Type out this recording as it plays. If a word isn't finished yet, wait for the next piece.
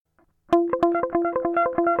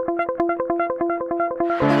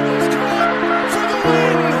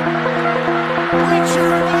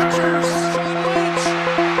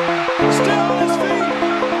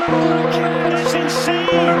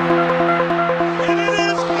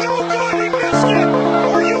it!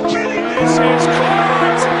 Are you kidding me? This is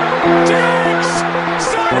caught! Diggs!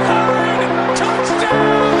 Sideline!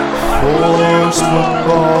 Touchdown! Forced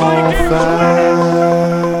Football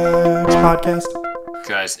Facts Podcast.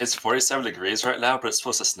 Guys, it's 47 degrees right now, but it's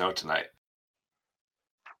supposed to snow tonight.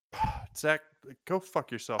 Zach, go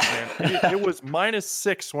fuck yourself, man. It was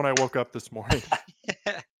 -6 when I woke up this morning.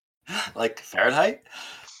 Like Fahrenheit?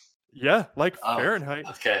 Yeah, like Oh, Fahrenheit.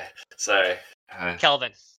 Okay, sorry.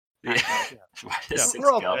 Kelvin. Yeah. Yeah, -6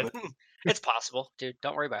 we're all Kelvin. It's possible, dude.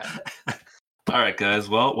 Don't worry about it. All right, guys.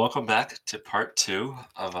 Well, welcome back to part 2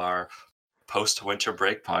 of our post-winter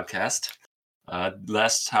break podcast.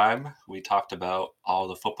 Last time we talked about all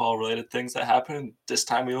the football-related things that happened. This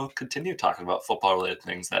time we will continue talking about football-related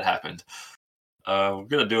things that happened. We're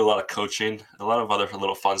going to do a lot of coaching, a lot of other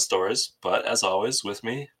little fun stories, but as always, with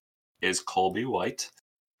me is Colby White.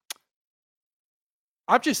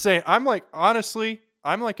 I'm just saying, honestly,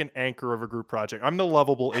 I'm like an anchor of a group project. I'm the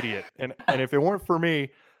lovable idiot. And if it weren't for me,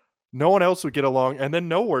 no one else would get along and then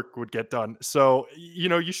no work would get done. So,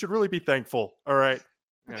 you should really be thankful. All right.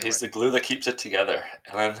 Anyway. He's the glue that keeps it together.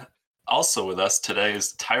 And then also with us today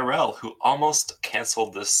is Tyrell, who almost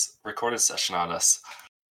canceled this recording session on us.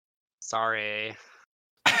 Sorry.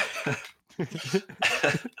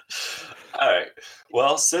 All right.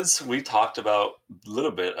 Well, since we talked about a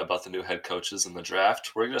little bit about the new head coaches in the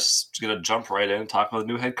draft, we're just going to jump right in and talk about the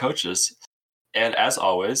new head coaches. And as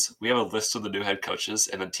always, we have a list of the new head coaches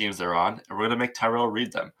and the teams they're on, and we're going to make Tyrell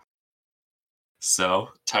read them.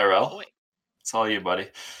 So, Tyrell, it's all you, buddy.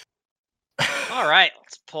 All right,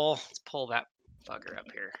 let's pull that bugger up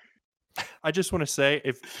here. I just want to say,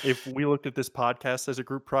 if we looked at this podcast as a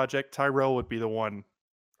group project, Tyrell would be the one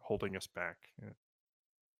holding us back. Yeah.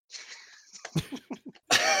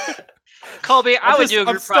 Colby, I would do a I'm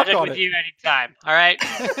group stuck project on with it. you anytime. All right.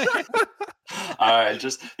 All right,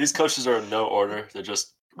 just these coaches are in no order. They're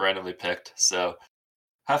just randomly picked. So,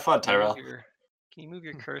 have fun, Tyrell. Can you move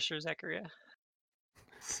your cursor, Zachariah?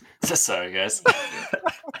 Sorry, guys. All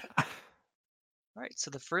right.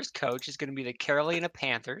 So the first coach is going to be the Carolina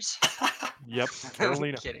Panthers. Yep,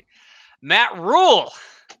 Carolina. I'm kidding. Matt Rule.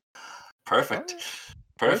 Perfect.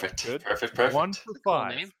 Good. Perfect. 1 for Cool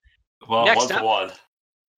 5. name. Well, Next 1 for up. 1.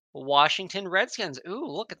 Washington Redskins. Ooh,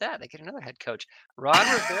 look at that. They get another head coach. Ron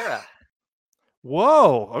Rivera.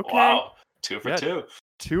 Whoa. Okay. Wow. 2 for Yeah. 2.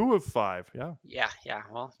 2 of 5. Yeah. Yeah.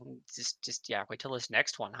 Well, just wait till this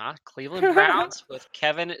next one, huh? Cleveland Browns with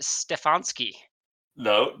Kevin Stefanski.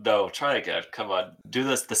 No, try again. Come on. Do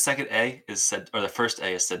this. The second A is said, or the first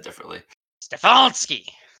A is said differently. Stefanski.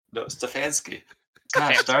 No, Stefanski.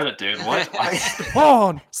 Gosh, darn it, dude. What?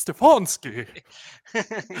 Stefanski.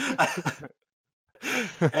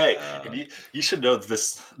 Hey, and you should know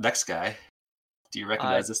this next guy. Do you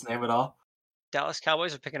recognize this name at all? Dallas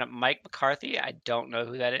Cowboys are picking up Mike McCarthy. I don't know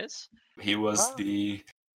who that is. He was the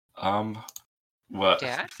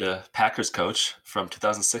Dad? the Packers coach from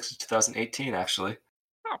 2006 to 2018, actually.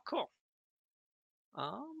 Oh, cool.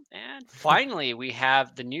 And finally, we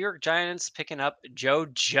have the New York Giants picking up Joe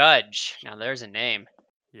Judge. Now, there's a name.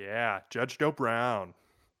 Yeah, Judge Joe Brown.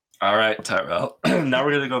 All right, Tyrell. Now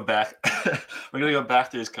we're gonna go back. We're gonna go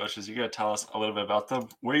back to these coaches. You're gonna tell us a little bit about them.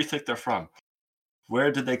 Where do you think they're from?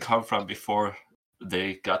 Where did they come from before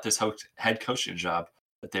they got this head coaching job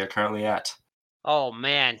that they are currently at? Oh,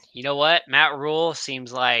 man. You know what? Matt Rule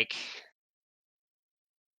seems like...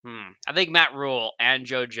 I think Matt Rule and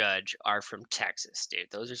Joe Judge are from Texas, dude.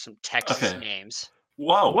 Those are some Texas names.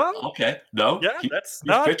 Whoa. Well, Okay. No. Yeah, You're that's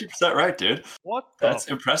not 50% right, dude. what the That's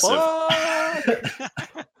impressive.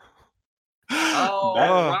 fuck? Oh, Matt-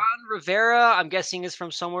 Ron Rivera, I'm guessing, is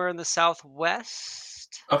from somewhere in the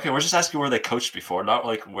Southwest. Okay, we're just asking where they coached before, not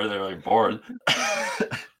like where they were born.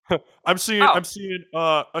 I'm seeing.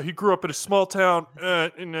 He grew up in a small town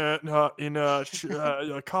in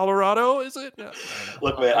Colorado. Is it? No.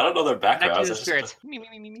 Look, man, I don't know their Connect backgrounds. to the spirits. Me.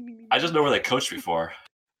 I just know where they coached before.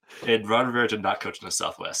 And Ron Rivera did not coach in the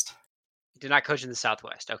Southwest. Did not coach in the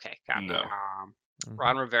Southwest. Okay, got No.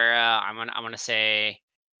 Ron Rivera. I'm gonna say.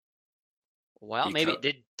 Well, He maybe co-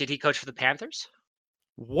 did he coach for the Panthers?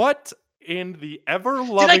 What in the ever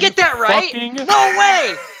loving? Did I get that right? fucking- No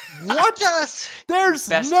way! What? Just There's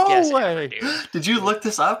best no guess ever, way. dude. Did you look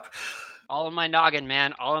this up? All in my noggin,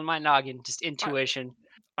 man. All in my noggin. Just intuition.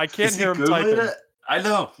 I can't Is he hear him Googling typing. it? I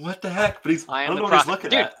know. What the heck? But I I am don't the know what he's prophet. looking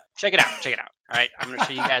Dude, at. check it out. All right, I'm gonna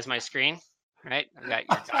show you guys my screen. All right, I've got your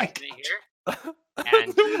Oh my document here,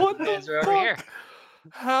 and What you the guys are over fuck? here.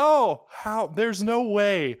 How? There's no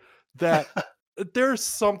way that there's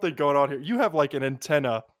something going on here. You have like an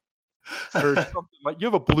antenna or something. Like you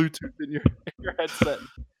have a Bluetooth in your headset.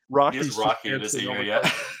 He's Rocky in his ear, yeah.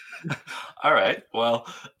 All right. Well,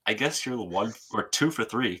 I guess you're the 1 or 2 for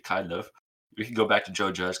 3, kind of. We can go back to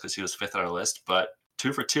Joe Judge because he was 5th on our list, but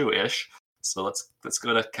 2 for 2 ish. So let's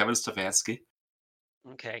go to Kevin Stefanski.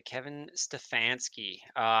 Okay, Kevin Stefanski.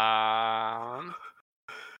 I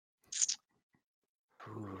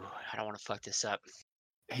don't want to fuck this up.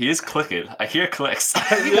 He is clicking. I hear clicks.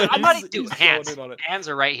 Yeah, I'm not he's dude. going Hands. in on it. Hands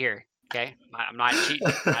are right here. Okay, I'm not cheating.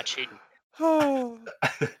 I'm not cheating.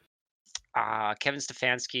 Kevin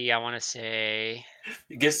Stefanski. I want to say.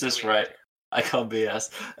 He gets this right. I call BS.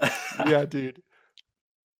 Yeah, dude.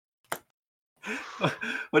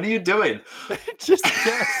 What are you doing? Just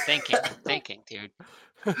guess. Thinking, dude.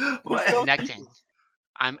 What? Connecting.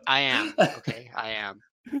 I am. Okay, I am.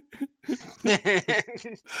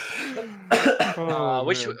 Oh,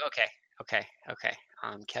 Which? man. Okay.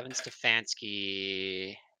 Kevin Stefanski.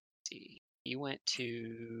 Let's see, he went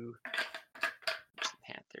to the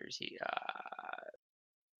Panthers.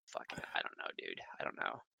 Fucking, I don't know, dude. I don't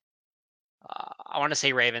know. I want to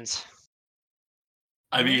say Ravens.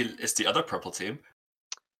 I mean, it's the other purple team.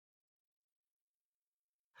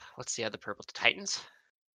 What's the other purple? The Titans?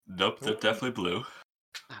 Nope, they're definitely blue.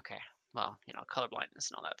 Okay. Well, colorblindness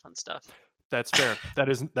and all that fun stuff. That's fair.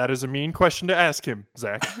 That is a mean question to ask him,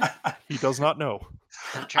 Zach. He does not know.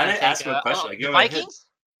 I'm I trying to didn't think. ask him a question. I The gave him a hint. Vikings?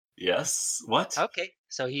 Yes. What? Okay.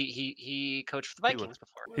 So he coached for the He Vikings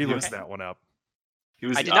before. He Okay. looks that one up. He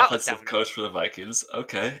was I the did not look that offensive one coach for the Vikings.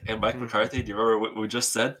 Okay. And Mike Mhm. McCarthy, do you remember what we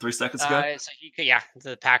just said 3 seconds ago?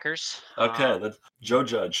 The Packers. Okay, then Joe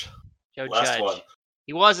Judge. Joe Last Judge. one.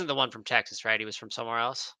 He wasn't the one from Texas, right? He was from somewhere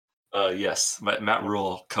else. Yes. Matt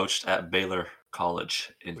Rule coached at Baylor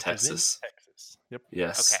College in Which is in Texas. Texas. Yep.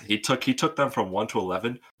 Yes. Okay. He took them from 1 to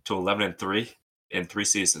 11 to 11-3 in 3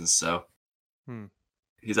 seasons. So Hmm.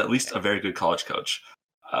 he's at least a very good college coach.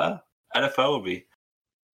 NFL will be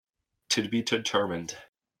to be determined.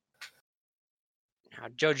 Now,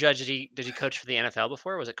 Joe Judge, did he coach for the NFL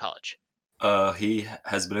before, or was it college? He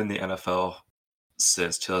has been in the NFL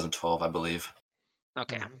since 2012, I believe.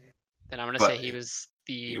 Okay. Hmm. Then I'm gonna But say he was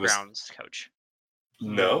the he was- Browns coach.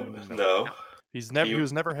 No. He He-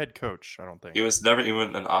 was never head coach, I don't think. He was never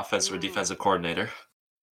even an offensive or defensive coordinator.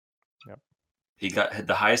 Yep. He got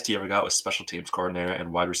the highest he ever got was special teams coordinator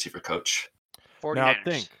and wide receiver coach. 49ers.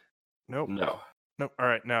 Now think. Nope. No. Nope. All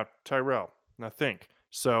right. Now, Tyrell. Now think.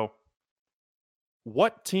 So,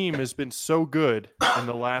 what team has been so good in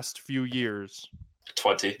the last few years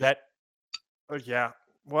 20. that? Yeah.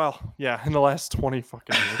 Well, yeah. In the last 20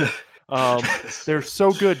 fucking years, they're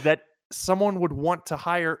so good that someone would want to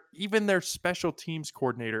hire even their special teams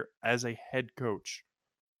coordinator as a head coach.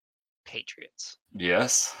 Patriots.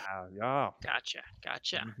 Yes. Yeah. Gotcha.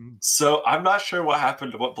 Mhm. So I'm not sure what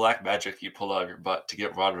happened to what black magic you pulled out of your butt to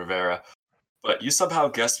get Ron Rivera, but you somehow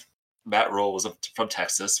guessed Matt Rule was from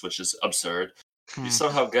Texas, which is absurd. Hmm. You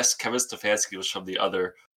somehow guessed Kevin Stefanski was from the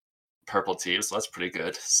other purple team, so that's pretty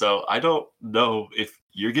good. So I don't know if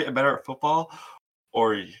you're getting better at football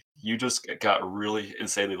or you just got really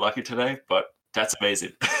insanely lucky today, but that's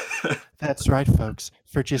amazing. That's right, folks.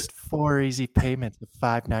 For just 4 easy payments of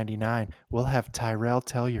 $5.99, we'll have Tyrell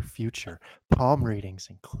tell your future. Palm readings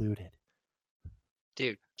included.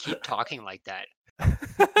 Dude, keep talking like that.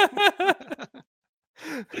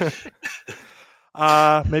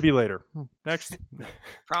 Maybe later. Next.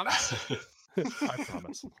 Promise? I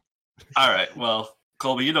promise. All right. Well,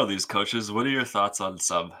 Colby, you know these coaches. What are your thoughts on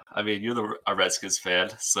some? I mean, you're a Redskins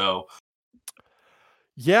fan, so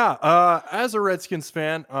Yeah, as a Redskins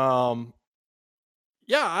fan,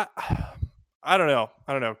 yeah, I don't know.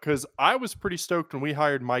 Because I was pretty stoked when we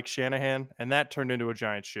hired Mike Shanahan, and that turned into a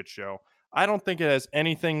giant shit show. I don't think it has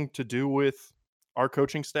anything to do with our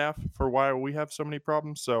coaching staff for why we have so many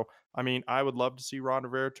problems. So, I mean, I would love to see Ron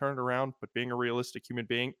Rivera turn it around, but being a realistic human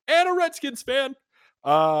being and a Redskins fan,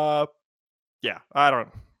 yeah, I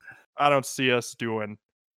don't see us doing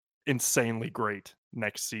insanely great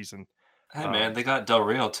next season. hey man, they got Del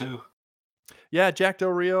Rio too. Yeah, Jack Del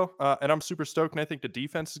Rio, and I'm super stoked, and I think the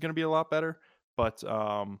defense is going to be a lot better. But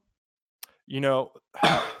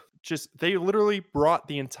just they literally brought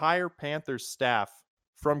the entire Panthers staff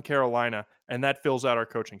from Carolina, and that fills out our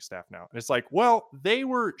coaching staff now. And it's like, well, they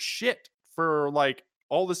were shit for like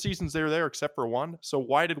all the seasons they were there except for one. So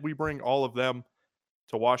why did we bring all of them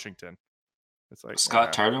to Washington? It's like Scott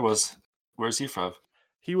okay. Turner was. Where's he from?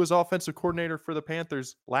 He was offensive coordinator for the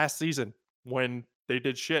Panthers last season when they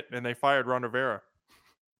did shit and they fired Ron Rivera.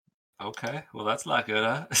 Okay, well that's not good,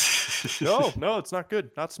 huh? No, it's not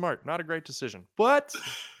good. Not smart. Not a great decision. But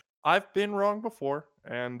I've been wrong before,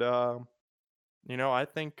 and I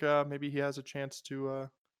think maybe he has a chance to.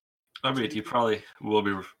 I mean, you probably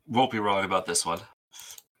won't be wrong about this one.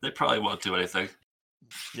 They probably won't do anything.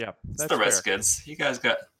 Yeah, It's that's the fair. Redskins. You guys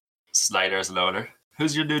got Snyder as an owner.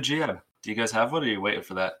 Who's your new GM? Do you guys have one, or are you waiting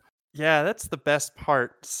for that? Yeah, that's the best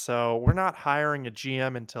part. So we're not hiring a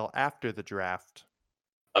GM until after the draft.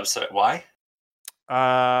 I'm sorry, why?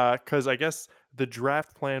 Because I guess the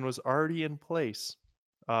draft plan was already in place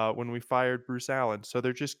when we fired Bruce Allen. So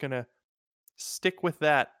they're just gonna stick with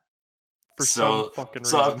that for some fucking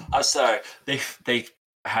So reason. I'm sorry. They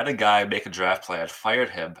had a guy make a draft plan, fired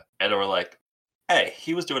him, and they were like, "Hey,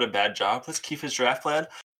 he was doing a bad job. Let's keep his draft plan."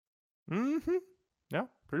 Mm-hmm. Yeah,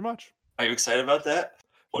 pretty much. Are you excited about that?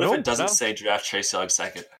 What if Nope, it doesn't no. say draft Chase Young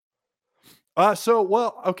second?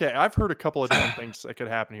 Okay, I've heard a couple of different things that could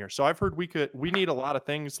happen here. So I've heard we need a lot of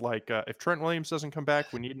things like if Trent Williams doesn't come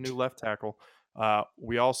back, we need a new left tackle.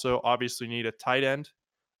 We also obviously need a tight end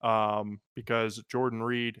because Jordan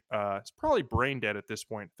Reed is probably brain dead at this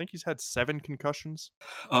point. I think he's had 7 concussions.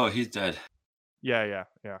 Oh, he's dead. Yeah.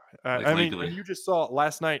 Like I mean, legally. and you just saw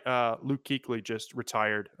last night, Luke Kuechly just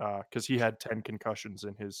retired because he had 10 concussions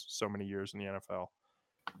in his so many years in the NFL.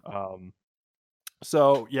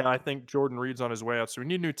 So yeah, I think Jordan Reed's on his way out. So we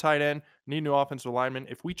need a new tight end, need a new offensive lineman.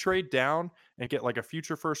 If we trade down and get like a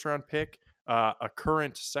future first round pick, a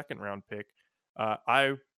current second round pick,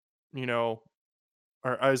 I, you know,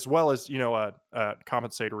 or as well as a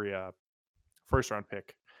compensatory first round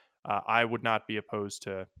pick, I would not be opposed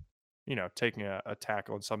to taking a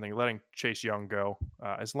tackle and something, letting Chase Young go,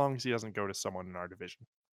 as long as he doesn't go to someone in our division.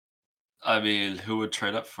 I mean, who would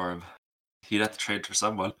trade up for him? He'd have to trade for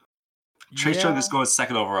someone. Chase Young is going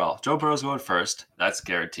second overall. Joe Burrow's going first. That's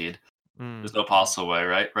guaranteed. There's no possible way,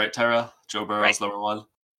 right? Right, Tyrell? Joe Burrow's number 1.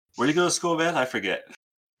 Where do you go to school, man? I forget.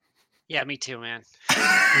 Yeah, me too, man.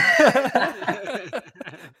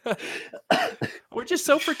 We're just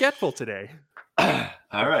so forgetful today.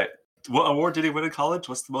 All right. What award did he win in college?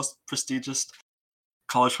 What's the most prestigious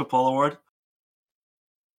college football award?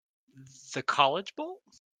 The College Bowl?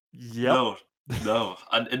 Yep. No,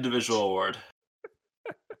 an individual award.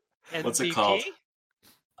 MVP? What's it called?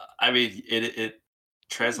 I mean, it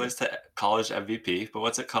translates to college MVP, but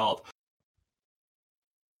what's it called?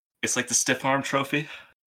 It's like the stiff arm trophy.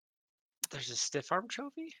 There's a stiff arm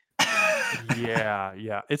trophy?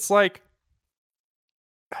 Yeah. It's like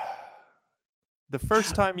the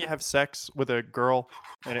first time you have sex with a girl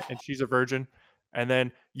and she's a virgin, and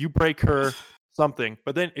then you break her something,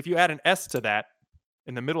 but then if you add an S to that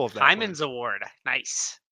in the middle of that, Hyman's Award.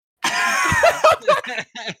 Nice.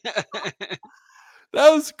 That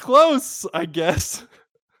was close, I guess.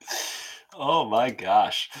 Oh my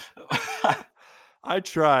gosh. I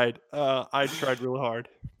tried real hard.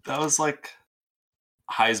 That was like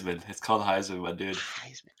Heisman. It's called Heisman, my dude.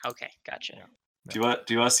 Heisman. Okay, gotcha. Yeah. Do you want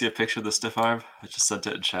to see a picture of the stiff arm? I just sent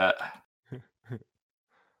it in chat. I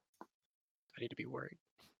need to be worried.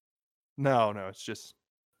 No, it's just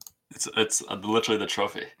it's literally the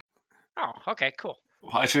trophy. Oh, okay, cool.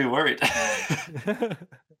 Why should we be worried?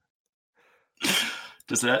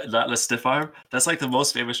 Does that not a stiff arm? That's like the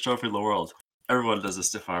most famous trophy in the world. Everyone does a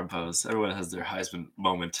stiff arm pose. Everyone has their Heisman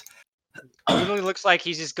moment. It literally looks like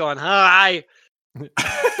he's just going, hi.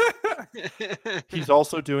 he's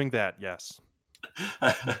also doing that, yes.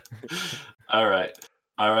 All right.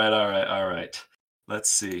 Let's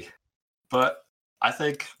see. But I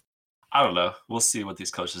don't know. We'll see what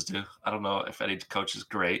these coaches do. I don't know if any coach is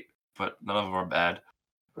great, but none of them are bad.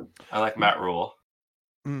 I like Matt Rule.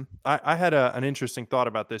 I had an interesting thought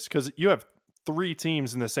about this because you have 3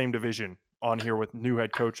 teams in the same division on here with new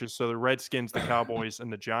head coaches. So the Redskins, the Cowboys,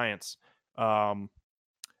 and the Giants. And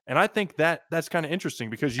I think that's kind of interesting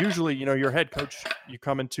because usually, your head coach, you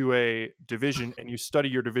come into a division and you study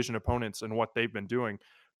your division opponents and what they've been doing.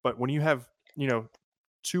 But when you have,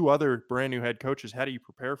 2 other brand new head coaches, how do you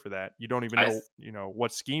prepare for that? You don't even know,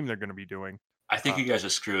 what scheme they're going to be doing. I think you guys are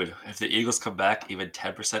screwed. If the Eagles come back even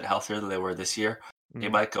 10% healthier than they were this year, they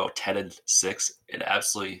might go 10-6 and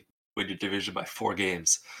absolutely win your division by 4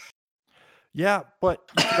 games. Yeah, but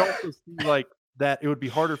you could also see like that it would be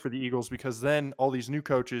harder for the Eagles because then all these new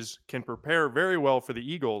coaches can prepare very well for the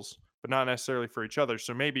Eagles, but not necessarily for each other.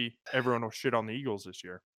 So maybe everyone will shit on the Eagles this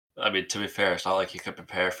year. I mean, to be fair, it's not like you could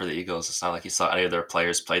prepare for the Eagles. It's not like you saw any of their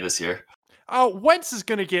players play this year. Oh, Wentz is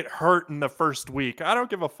going to get hurt in the first week. I don't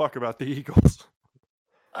give a fuck about the Eagles.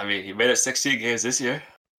 I mean, he made it 16 games this year.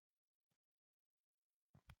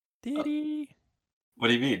 Did he? What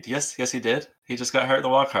do you mean? Yes, he did. He just got hurt in the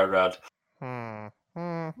wild card round.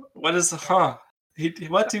 What is what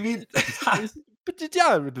do you mean?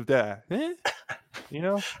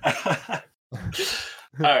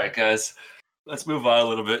 All right, guys. Let's move on a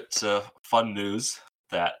little bit to fun news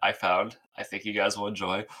that I found. I think you guys will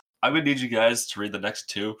enjoy. I'm gonna need you guys to read the next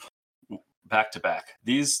two back to back.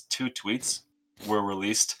 These two tweets were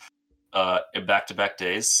released in back to back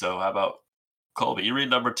days. So how about Colby? You read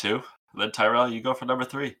number 2, then Tyrell, you go for number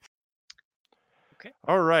 3.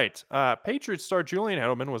 All right. Patriots star Julian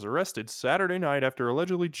Edelman was arrested Saturday night after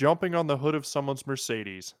allegedly jumping on the hood of someone's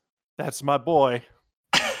Mercedes. That's my boy.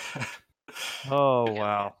 Oh,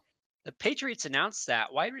 wow. The Patriots announced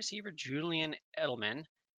that wide receiver Julian Edelman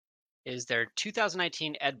is their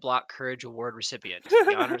 2019 Ed Block Courage Award recipient.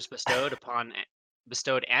 The honor is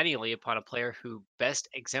bestowed annually upon a player who best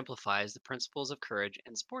exemplifies the principles of courage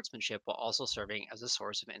and sportsmanship while also serving as a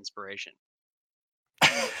source of inspiration.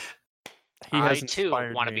 He I has too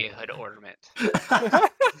inspired want to me. be a hood ornament.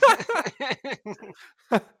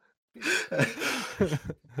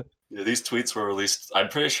 Yeah, these tweets were released, I'm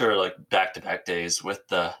pretty sure, like back to back days, with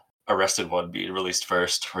the arrested one being released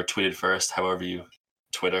first or tweeted first, however you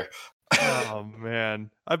Twitter. Oh, man.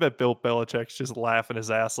 I bet Bill Belichick's just laughing his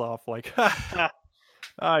ass off like,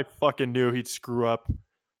 I fucking knew he'd screw up.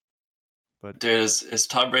 But Dude, is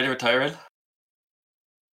Tom Brady retiring?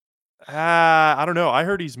 I don't know. I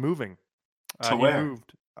heard he's moving. To where?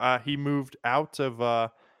 He moved out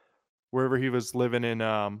of wherever he was living in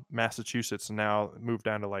Massachusetts, and now moved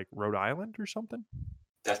down to like Rhode Island or something.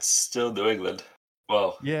 That's still New England.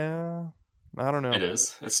 Well, Yeah, I don't know. it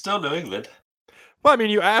is. It's still New England. Well, I mean,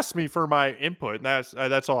 you asked me for my input, and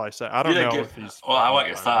that's all I said. I don't You know didn't if he's. Well, I want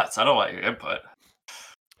your fucking thoughts. I don't want your input.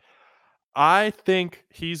 I think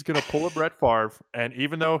he's gonna pull a Brett Favre, and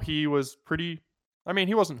even though he was pretty, I mean,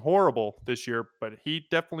 he wasn't horrible this year, but he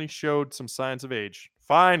definitely showed some signs of age.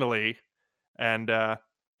 Finally, and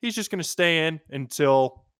he's just gonna stay in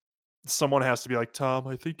until someone has to be like, Tom,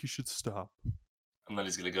 I think you should stop. And then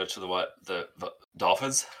he's going to go to the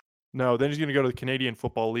Dolphins? No, then he's going to go to the Canadian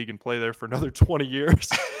Football League and play there for another 20 years.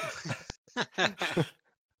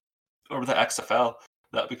 Or the XFL.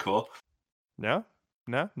 That'd be cool. No.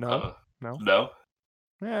 No.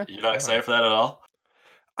 Yeah, You're not excited for that at all?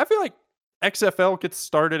 I feel like XFL gets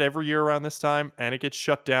started every year around this time, and it gets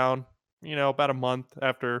shut down, about a month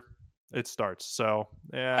after it starts. So,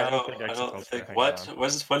 yeah, I don't think XFL's gonna hang around.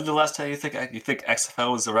 When the last time you think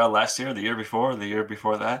XFL was around last year, the year before, the year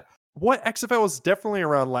before that? What? XFL was definitely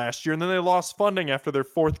around last year, and then they lost funding after their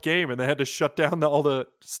 4th game, and they had to shut down all the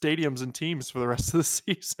stadiums and teams for the rest of the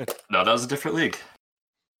season. No, that was a different league.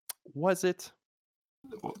 Was it?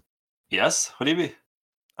 Yes? What do you mean?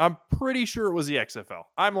 I'm pretty sure it was the XFL.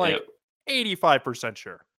 I'm like 85%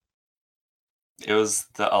 sure. It was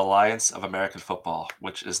the Alliance of American Football,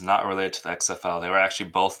 which is not related to the XFL. They were actually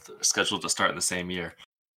both scheduled to start in the same year.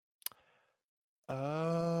 Oh.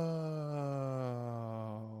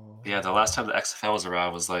 Yeah, the last time the XFL was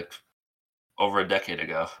around was like over a decade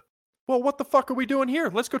ago. Well, what the fuck are we doing here?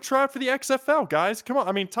 Let's go try out for the XFL, guys. Come on.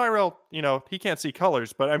 I mean, Tyrell, he can't see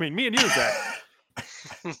colors, but I mean, me and you, Zach.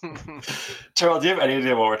 Terrell, do you have any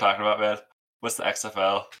idea what we're talking about, man? What's the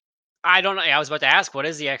XFL? I don't know. I was about to ask, what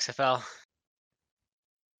is the XFL?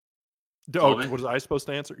 Oh, what was I supposed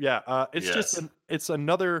to answer? Yeah, it's Yes. it's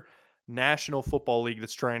another national football league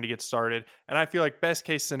that's trying to get started, and I feel like best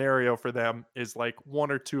case scenario for them is like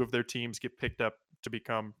 1 or 2 of their teams get picked up to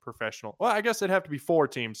become professional. Well, I guess it'd have to be 4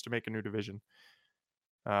 teams to make a new division.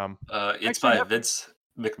 It's actually, by that- Vince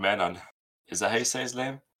McMahon. Is that how you say his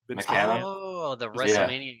name? Vince McMahon? Oh, the Yeah.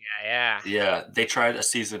 WrestleMania guy, yeah. Yeah, they tried a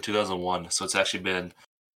season in 2001, so it's actually been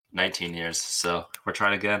 19 years. So we're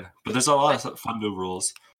trying again. But there's a lot of fun new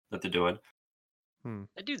rules that they're doing.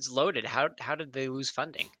 That dude's loaded. How did they lose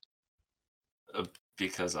funding?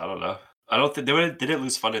 Because I don't know. I don't think they didn't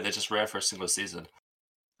lose funding. They just ran for a single season,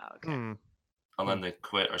 Oh, okay. and then they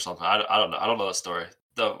quit or something. I don't know. I don't know the story.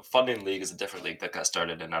 The funding league is a different league that got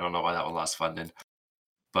started, and I don't know why that one lost funding.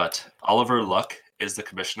 But Oliver Luck is the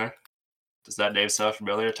commissioner. Does that name sound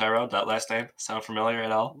familiar, Tyrone? That last name sound familiar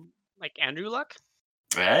at all? Like Andrew Luck?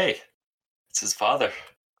 Hey, it's his father.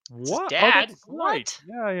 What? dad? That's right.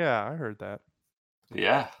 What? Yeah, I heard that.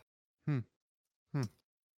 Yeah.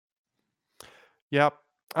 Yep.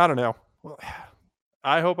 I don't know. Well,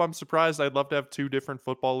 I hope I'm surprised. I'd love to have 2 different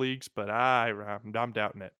football leagues, but I'm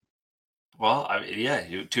doubting it. Well, I mean, yeah,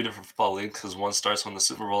 you 2 different football leagues because one starts when the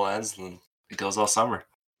Super Bowl ends, and then it goes all summer.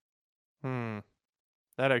 That'd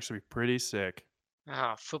actually be pretty sick.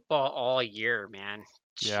 Oh, football all year, man.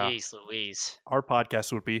 Yeah. Jeez Louise. Our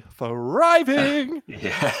podcast would be thriving.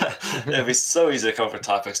 Yeah, it'd be so easy to come up with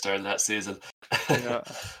topics during that season. Yeah,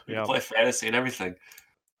 We yeah. can play fantasy and everything.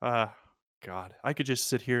 God, I could just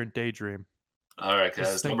sit here and daydream. All right,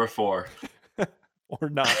 Just guys, think- number 4. Or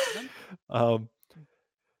not.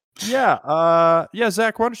 Yeah,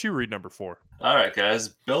 Zach, why don't you read number 4? All right, guys.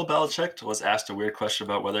 Bill Belichick was asked a weird question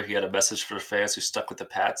about whether he had a message for fans who stuck with the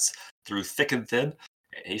Pats through thick and thin.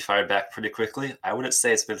 And he fired back pretty quickly. I wouldn't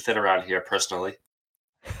say it's been thin around here, personally.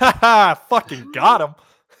 Ha fucking got him.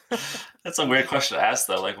 That's a weird question to ask,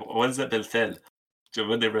 though. Like, when's it been thin?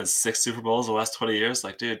 When they won 6 Super Bowls in the last 20 years?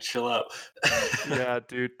 Like, dude, chill out. Yeah,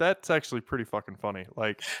 dude, that's actually pretty fucking funny.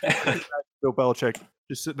 Like, Bill Belichick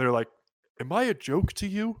just sitting there like, am I a joke to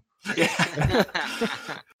you? Yeah.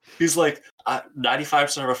 He's like,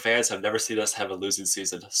 95% of our fans have never seen us have a losing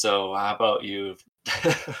season. So how about you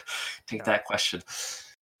take that question?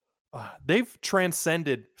 They've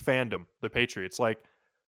transcended fandom, the Patriots. Like,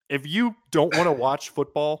 if you don't want to watch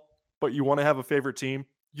football, but you want to have a favorite team,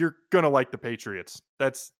 you're gonna like the Patriots.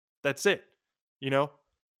 That's it. You know,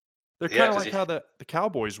 they're Yeah, kind of 'cause like you- how the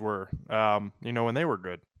Cowboys were. When they were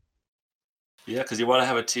good. Yeah, because you want to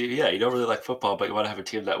have a team. Yeah, you don't really like football, but you want to have a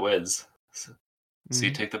team that wins. So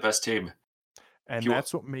you Mhm. take the best team. And you-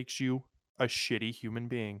 that's what makes you a shitty human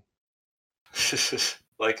being.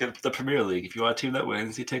 Like in the Premier League, if you want a team that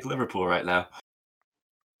wins, you take Liverpool right now.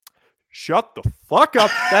 Shut the fuck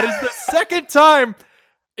up. That is the second time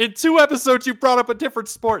in 2 episodes you brought up a different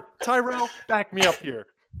sport. Tyrell, back me up here.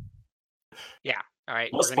 All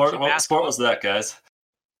right. What we're gonna sport? keep What asking- sport was that, guys?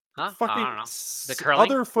 Huh? Fucking I don't know. The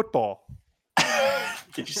curling? other football.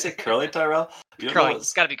 Did you say curling, Tyrell? You don't know Curling. what-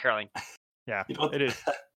 It's got to be curling. Yeah, you don't- it is.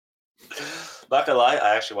 Not gonna lie,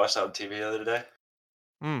 I actually watched that on TV the other day.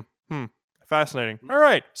 Fascinating. All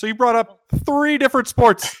right. So you brought up 3 different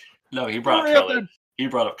sports. No, he brought up 3 of curling. them. He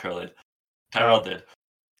brought up curling. Tyrell Oh. did.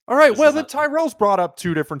 All right. This Well, is then not- Tyrell's brought up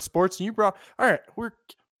 2 different sports, and you brought. All right.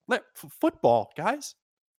 Football, guys.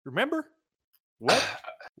 Remember what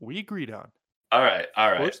we agreed on? All right.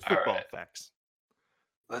 Worst football facts.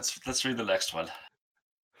 Let's read the next one.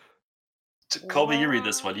 Colby, you read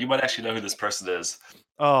this one. You might actually know who this person is.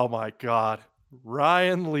 Oh my God,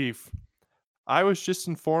 Ryan Leaf. I was just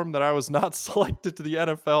informed that I was not selected to the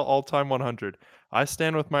NFL All-Time 100. I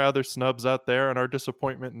stand with my other snubs out there and our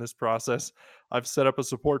disappointment in this process. I've set up a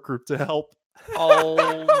support group to help. Oh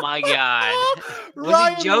my God. Was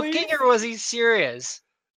Ryan he joking Leaf? or was he serious?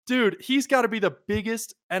 Dude, he's got to be the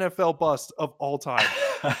biggest NFL bust of all time.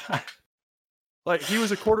 Like, he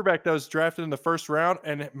was a quarterback that was drafted in the first round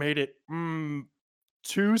and it made it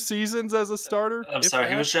 2 seasons as a starter. I'm if sorry.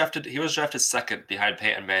 He that. was drafted. He was drafted second behind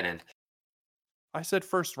Peyton Manning. I said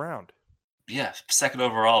first round. Yeah, second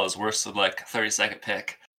overall is worse than like 32nd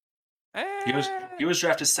pick. He was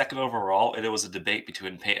drafted second overall, and it was a debate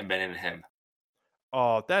between Peyton Manning and him.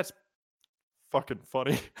 Oh, that's fucking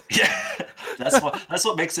funny. Yeah, that's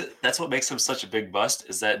what makes him such a big bust.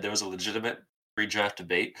 Is that there was a legitimate pre-draft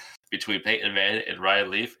debate between Peyton Manning and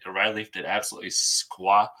Ryan Leaf, and Ryan Leaf did absolutely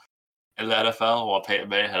squat in the NFL, while Peyton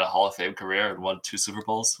Manning had a Hall of Fame career and won 2 Super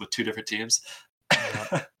Bowls with 2 different teams.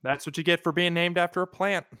 That's what you get for being named after a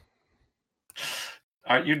plant.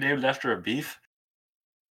 Aren't you named after a beef?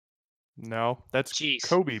 No, that's Cheese.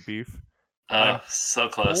 Kobe beef. Oh, I'm so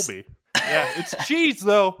close. Colby. Yeah, it's cheese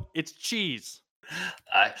though. It's cheese.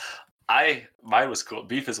 Mine was cool.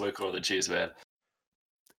 Beef is way cooler than cheese, man.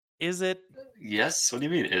 Is it? Yes. What do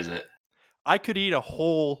you mean? Is it? I could eat a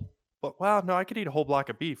whole. Well, no, I could eat a whole block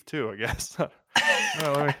of beef too. I guess. No,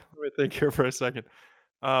 let me think here for a second.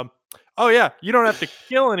 Oh yeah, you don't have to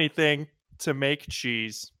kill anything to make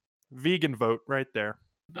cheese. Vegan vote right there.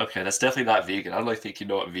 Okay, that's definitely not vegan. I don't really think you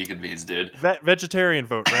know what vegan means, dude. Vegetarian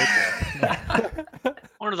vote right there.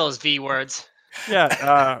 One of those V words.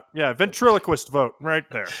 Yeah, ventriloquist vote right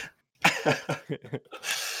there.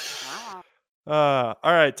 All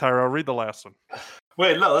right, Tyrell, read the last one.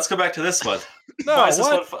 Wait, no, let's go back to this one. No, Why is this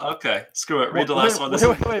what? one okay, screw it. Read the Wait, last one. This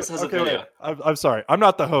has a okay, video. wait. I'm sorry. I'm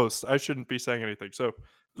not the host. I shouldn't be saying anything. So,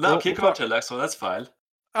 No, We'll- keep we'll going to the next one. That's fine.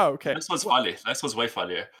 oh, okay. Next one's funny. Next one's way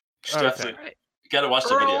funnier. You should Okay. definitely Right. you gotta watch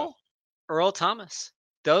the video. Earl Thomas.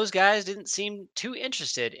 Those guys didn't seem too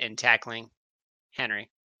interested in tackling Henry.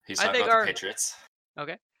 He's I talking think about our- the Patriots.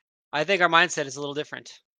 I think our mindset is a little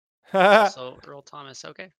different. Ah. So Earl Thomas.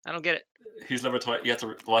 Okay. I don't get it. He's number 20. You have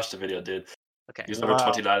to watch the video, dude. Okay. He's number Wow.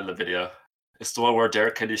 29 in the video. It's the one where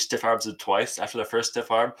Derek Henry stiff arms him twice. After the first stiff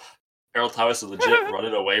arm, Earl Thomas is legit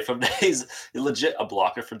running away from he's legit a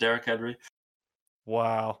blocker for Derek Henry.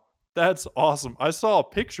 Wow. That's awesome. I saw a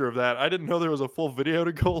picture of that. I didn't know there was a full video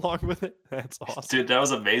to go along with it. That's awesome. Dude, that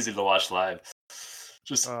was amazing to watch live.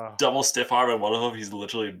 Just Ah. double stiff arm and one of them, he's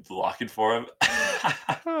literally blocking for him.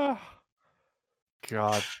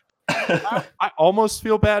 God. I almost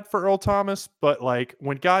feel bad for Earl Thomas, but like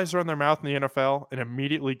when guys run their mouth in the NFL and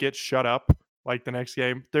immediately get shut up like the next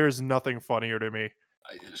game, there's nothing funnier to me.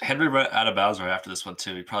 Henry went out of bounds right after this one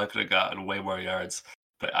too. He probably could have gotten way more yards.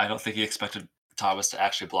 but I don't think he expected Thomas to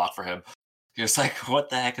actually block for him. He was like, "What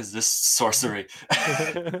the heck is this sorcery?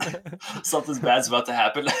 Something's bad's about to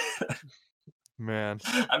happen." Man.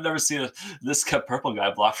 I've never seen this cut purple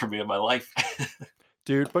guy block for me in my life.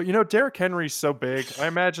 Dude, but you know, Derrick Henry's so big. I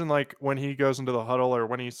imagine like when he goes into the huddle or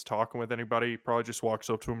when he's talking with anybody, he probably just walks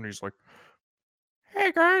up to him and he's like,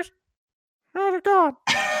 "Hey guys, how's it going?"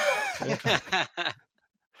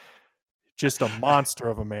 Just a monster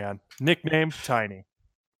of a man. Nickname Tiny.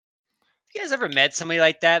 You guys ever met somebody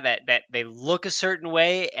like that they look a certain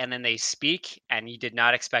way and then they speak and you did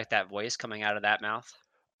not expect that voice coming out of that mouth?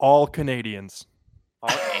 All Canadians.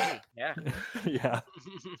 Okay, yeah. Yeah.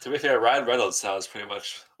 To be fair, Ryan Reynolds sounds pretty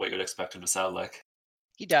much what you'd expect him to sound like.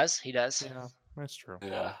 He does. Yeah, that's true.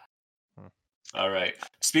 Yeah. Hmm. All right.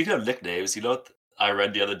 Speaking of nicknames, you know what I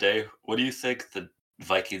read the other day? What do you think the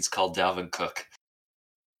Vikings called Dalvin Cook?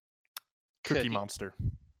 Cookie Monster.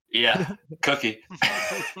 Yeah, Cookie.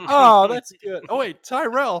 Oh, that's good. Oh wait,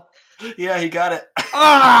 Tyrell. Yeah, he got it.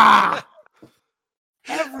 Ah!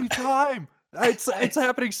 Every time. It's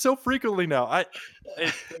happening so frequently now.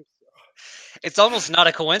 It's almost not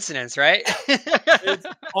a coincidence, right? It's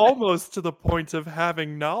almost to the point of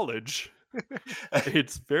having knowledge.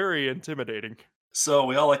 It's very intimidating. So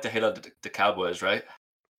we all like to hate on the Cowboys, right?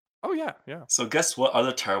 Oh yeah, yeah. So guess what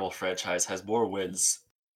other terrible franchise has more wins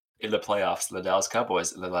in the playoffs than the Dallas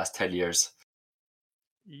Cowboys in the last 10 years?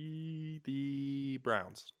 The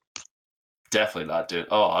Browns. Definitely not, dude.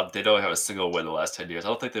 Oh, they don't have a single win in the last 10 years. I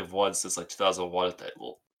don't think they've won since like 2001 at the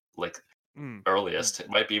earliest. It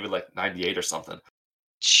might be even like 98 or something.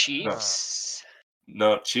 Chiefs.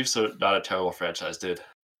 No, Chiefs are not a terrible franchise, dude.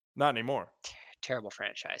 Not anymore. Terrible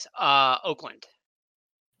franchise. Oakland.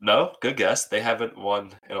 No, good guess. They haven't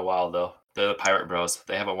won in a while though. They're the Pirate Bros.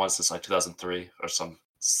 They haven't won since like 2003 or some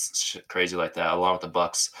shit crazy like that, along with the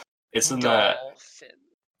Bucks. It's in the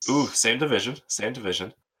same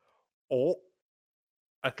division. Oh,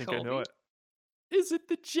 I think I know Kobe. it. Is it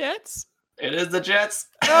the Jets? It is the Jets.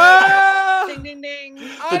 Ah! Ding ding ding.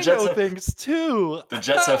 I Jets know have- things too. The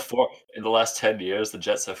Jets have 4 in the last 10 years. The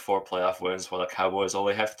Jets have 4 playoff wins, while the Cowboys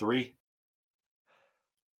only have 3.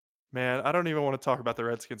 Man, I don't even want to talk about the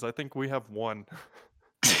Redskins. I think we have one.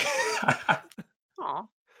 Aw.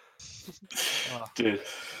 Dude.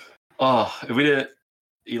 Oh, if we didn't.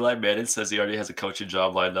 Eli Manning says he already has a coaching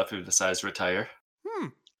job lined up if he decides to retire.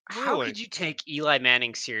 How Really? could you take Eli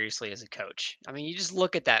Manning seriously as a coach? I mean, you just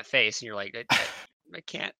look at that face and you're like, I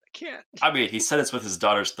can't. I mean, he said it's with his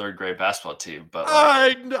daughter's 3rd grade basketball team, but I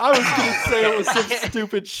was gonna say it was some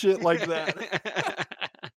stupid shit like that.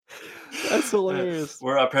 That's hilarious.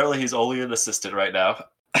 where apparently he's only an assistant right now.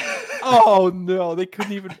 Oh no, they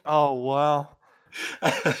couldn't even. Oh wow,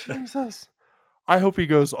 Jesus! I hope he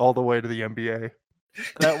goes all the way to the NBA.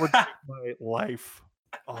 That would make my life.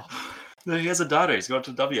 Oh, He has a daughter. He's going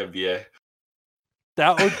to the WNBA.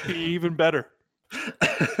 that would be even better.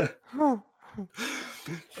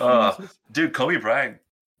 Jesus. Dude, Kobe Bryant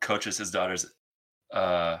coaches his daughter's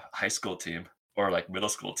high school team or like middle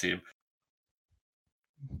school team.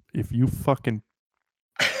 If you fucking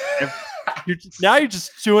now you're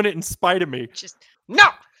just doing it in spite of me. Just no.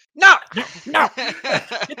 No,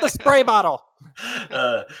 get the spray bottle.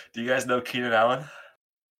 Do you guys know Keenan Allen?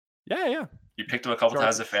 Yeah. You picked him a couple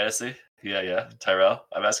times in fantasy. Yeah. Tyrell.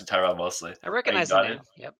 I'm asking Tyrell mostly. I recognize got the name.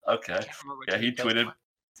 it? Yep. Okay. I can't remember what Yeah, team he goes tweeted. for.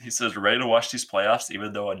 He says, ready to watch these playoffs,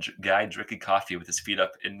 even though a guy drinking coffee with his feet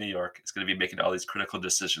up in New York is going to be making all these critical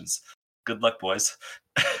decisions. Good luck, boys.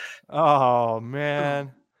 Oh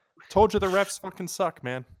man, told you the refs fucking suck,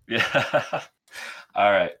 man. Yeah.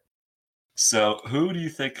 All right. So, who do you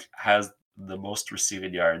think has the most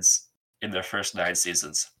receiving yards in their first 9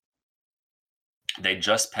 seasons? They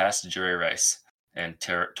just passed Jerry Rice and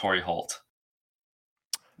Torrey Holt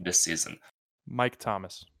this season. Mike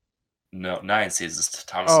Thomas. No, 9 seasons.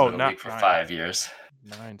 Thomas has been in the not league for 9. 5 years,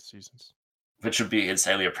 9 seasons. which would be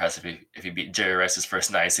insanely impressive if he beat Jerry Rice's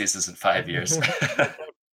first 9 seasons in 5 years.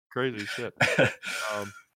 Crazy shit.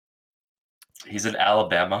 He's an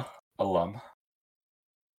Alabama alum.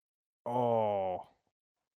 Oh,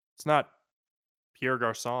 it's not Pierre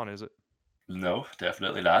Garçon, is it? No,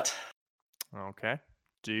 definitely not. Okay.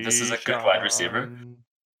 This is a good wide receiver.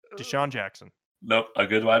 Deshaun Jackson. Nope, a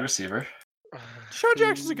good wide receiver. Deshaun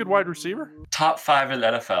Jackson's a good wide receiver. Top 5 in the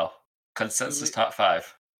NFL. Consensus top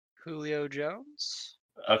 5. Julio Jones.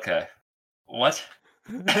 Okay. What?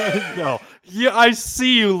 No. Yeah, I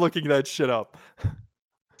see you looking that shit up.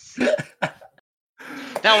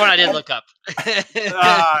 That one I did look up.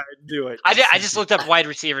 I knew it. I just looked up wide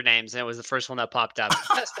receiver names, and it was the first one that popped up.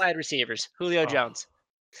 Best wide receivers: Julio Oh. Jones.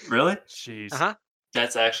 Really? Jeez. Uh huh.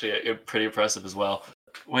 That's actually pretty impressive as well.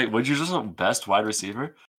 Wait, would you just a best wide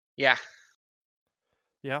receiver? Yeah.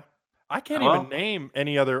 Yeah. I can't Well- even name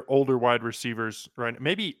any other older wide receivers right.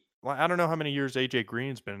 Maybe I don't know how many years AJ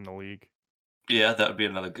Green's been in the league. Yeah, that would be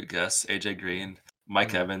another good guess. AJ Green,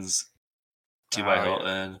 Mike Hmm. Evans, T.Y. Oh, yeah.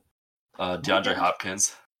 Hilton, DeAndre Evans?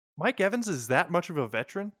 Hopkins. Mike Evans is that much of a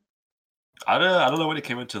veteran? I don't know when he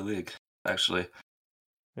came into the league, actually.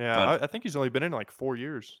 Yeah, But- I think he's only been in like 4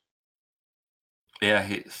 years. Yeah,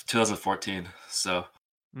 2014. So,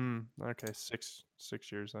 Okay, six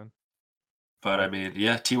years then. but I mean,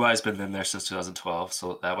 yeah, T.Y.'s been in there since 2012,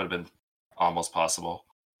 so that would have been almost possible.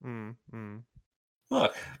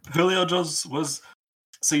 Look, Julio Jones was.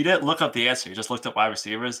 So you didn't look up the answer; you just looked up wide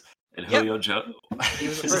receivers, and Yep. Julio Jones. He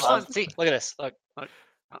was the first one. See, look at this. Look. Oh,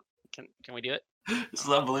 can we do it? This is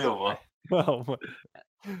unbelievable. Oh,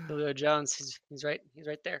 Julio Jones. He's right. He's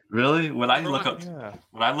right there. Really? When I Number look one. up yeah.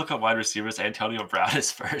 when I look up wide receivers, Antonio Brown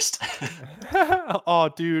is first. Oh,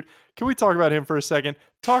 dude, can we talk about him for a second?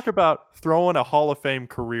 Talk about throwing a Hall of Fame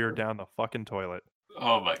career down the fucking toilet.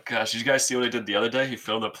 Oh my gosh! Did you guys see what he did the other day? He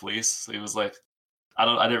filmed the police. He was like, I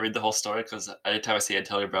didn't read the whole story because anytime I see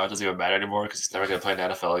Antonio Brown, it doesn't even matter anymore because he's never gonna play in the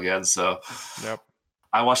NFL again. So, Yep.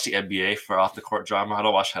 I watch the NBA for off the court drama. I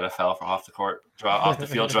don't watch NFL for off the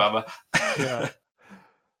field drama. Yeah.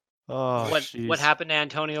 Oh, What jeez. happened to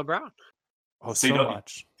Antonio Brown? Oh, So so you don't-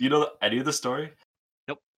 much. Do you know any of the story?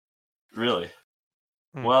 Nope. Really?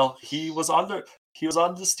 Hmm. Well, he was on the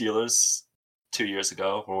Steelers 2 years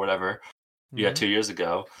ago or whatever. Yeah, Mhm. 2 years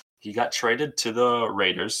ago. He got traded to the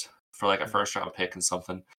Raiders for like a Mhm. first round pick and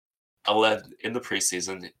something. In the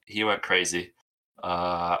preseason, he went crazy.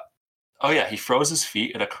 He froze his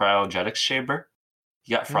feet in a cryogenics chamber.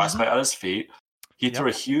 He got frostbite on his feet. He threw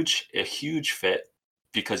a huge fit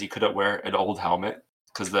because he couldn't wear an old helmet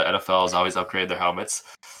because the NFL has always upgraded their helmets.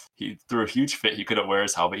 He threw a huge fit. He couldn't wear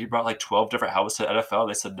his helmet. He brought like 12 different helmets to the NFL.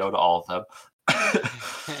 They said no to all of them.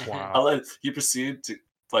 Wow. And then he proceeded to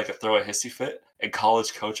like throw a hissy fit and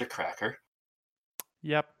college coach a cracker.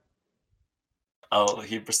 Yep.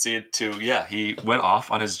 He proceeded to he went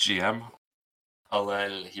off on his GM. And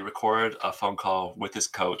then he recorded a phone call with his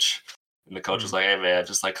coach. And the coach was like, "Hey man,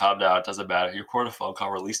 just like calm down. It doesn't matter." He recorded a phone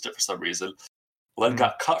call, released it for some reason. Then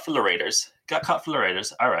got cut from the Raiders.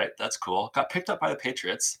 All right, that's cool. Got picked up by the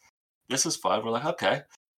Patriots. This is fun. We're like, okay,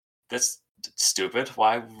 that's stupid.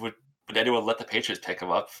 Why would anyone let the Patriots pick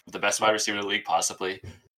him up? The best wide receiver in the league, possibly.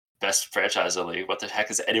 Best franchise in the league. What the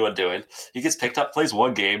heck is anyone doing? He gets picked up, plays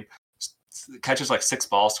one game, catches like 6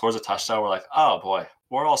 balls, scores a touchdown. We're like, oh boy,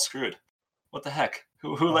 we're all screwed. What the heck?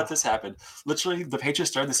 Who let this happen? Literally, the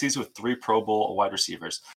Patriots started the season with 3 Pro Bowl wide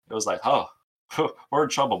receivers. It was like, oh, we're in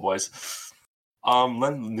trouble, boys.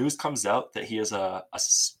 Then news comes out that he has a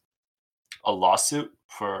lawsuit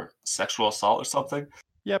for sexual assault or something.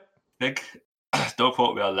 Yep. Don't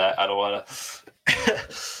quote me on that. I don't want to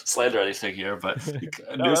slander anything here, but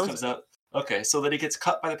news comes out. Okay, so then he gets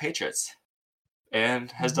cut by the Patriots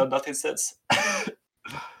and has done nothing since.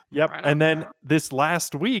 Yep. Right And then this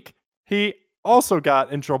last week, he also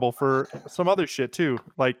got in trouble for some other shit too.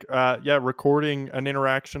 Like, recording an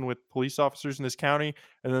interaction with police officers in this county.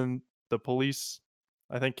 And then the police,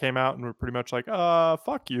 I think, came out and were pretty much like,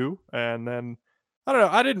 fuck you. And then, I don't know.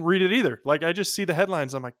 I didn't read it either. Like, I just see the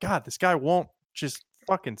headlines. I'm like, God, this guy won't just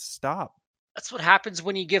fucking stop. That's what happens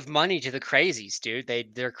when you give money to the crazies, dude.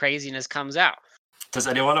 Their craziness comes out. Does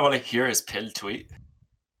anyone want to hear his pinned tweet?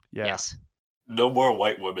 Yeah. Yes. No more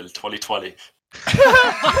white women 2020.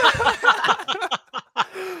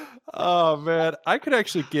 Oh man, I could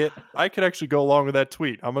actually go along with that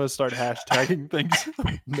tweet. I'm gonna start hashtagging things.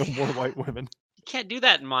 No more white women. You can't do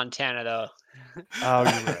that in Montana, though. Oh,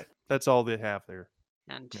 you're right. That's all they have there.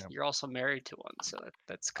 And Yeah. you're also married to one, so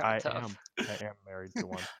that's kind of tough. I am married to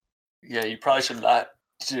one. Yeah, you probably should not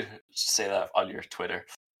say that on your Twitter.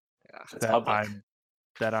 Yeah. It's public.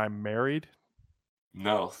 That I'm married.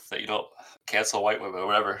 No, that you don't cancel white women,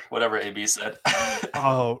 whatever AB said.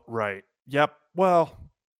 Oh, right. Yep. Well,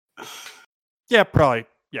 yeah, probably.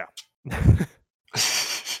 Yeah.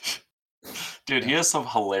 Dude, he has some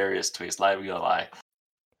hilarious tweets, not even gonna lie.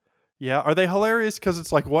 Yeah. Are they hilarious because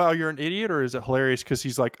it's like, wow, you're an idiot, or is it hilarious because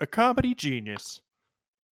he's like a comedy genius?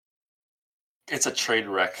 It's a train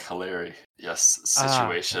wreck hilarious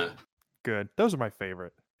situation. Good. Those are my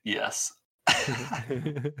favorite. Yes.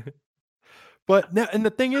 But now, and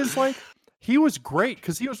the thing is, like, he was great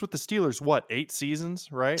because he was with the Steelers, 8 seasons,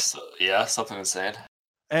 right? So, yeah, something insane.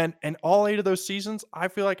 And all 8 of those seasons, I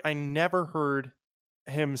feel like I never heard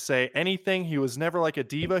him say anything. He was never like a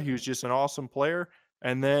diva. He was just an awesome player.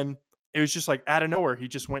 And then it was just like out of nowhere, he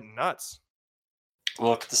just went nuts.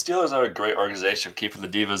 Look, the Steelers are a great organization keeping the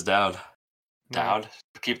divas down. down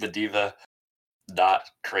to keep the diva not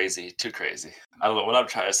crazy, too crazy. I don't know what I'm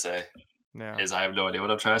trying to say. Yeah. I have no idea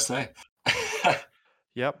what I'm trying to say.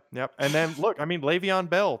 Yep. And then look, I mean, Le'Veon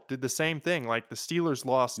Bell did the same thing. Like the Steelers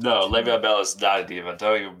lost. No, Le'Veon Bell is not a diva.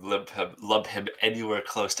 Don't even lump him anywhere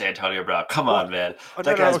close to Antonio Brown. Come on, man. Oh,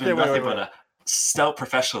 That no, guy's okay, been wait, nothing wait, but wait. a stout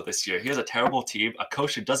professional this year. He has a terrible team, a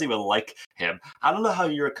coach who doesn't even like him. I don't know how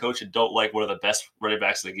you're a coach and don't like one of the best running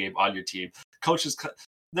backs in the game on your team.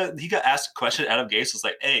 He got asked a question. Adam Gase was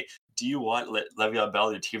like, "Hey, do you want Le'Veon Bell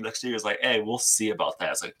on your team next year?" He was like, "Hey, we'll see about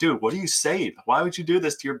that." It's like, dude, what are you saying? Why would you do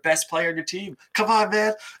this to your best player on your team? Come on,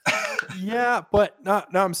 man. Yeah, but no,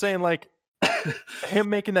 I'm saying like him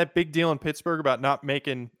making that big deal in Pittsburgh about not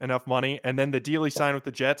making enough money, and then the deal he signed with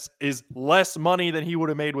the Jets is less money than he would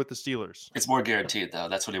have made with the Steelers. It's more guaranteed, though.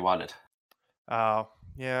 That's what he wanted. Oh,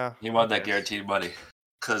 yeah. He wanted I that guess. guaranteed money.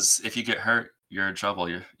 Because if you get hurt, you're in trouble.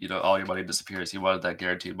 All your money disappears. He wanted that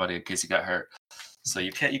guaranteed money in case he got hurt. So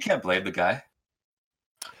you can't blame the guy.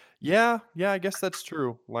 Yeah, I guess that's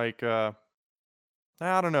true. Like, I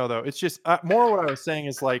don't know though. It's just more what I was saying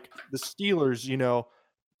is like the Steelers.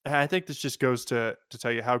 And I think this just goes to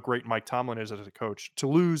tell you how great Mike Tomlin is as a coach. To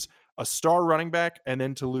lose a star running back and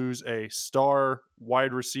then to lose a star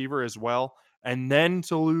wide receiver as well, and then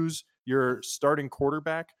to lose your starting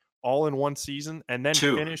quarterback all in one season, and then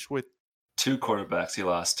finish with 2 quarterbacks he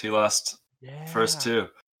lost. He lost first 2.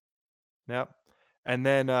 Yep. And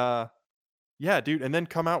then dude, and then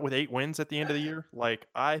come out with 8 wins at the end of the year. Like,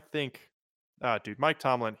 I think dude, Mike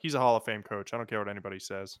Tomlin, he's a Hall of Fame coach. I don't care what anybody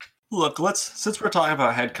says. Look, since we're talking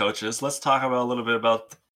about head coaches, let's talk about a little bit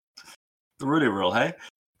about the Rooney Rule, hey?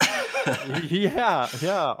 yeah.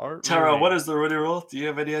 Tara, what is the Rooney Rule? Do you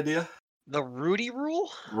have any idea? The Rudy Rule?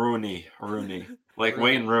 Rooney. Like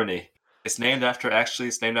Wayne Rooney. It's named after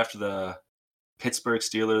the Pittsburgh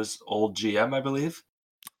Steelers old GM, I believe.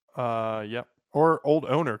 Yep. Or old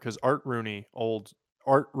owner, because Art Rooney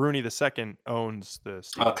the second owns the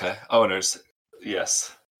Steelers. Okay, owners.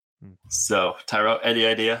 Yes. So, Tyro, any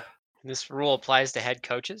idea? This rule applies to head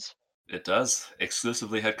coaches? It does.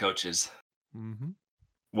 Exclusively head coaches. Mm-hmm.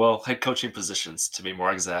 Well, head coaching positions, to be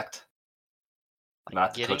more exact. Like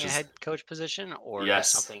not getting coaches. a head coach position or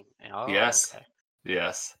Yes. just something? Oh, Yes. Okay.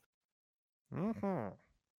 Yes. Mm-hmm.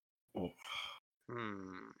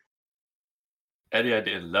 Any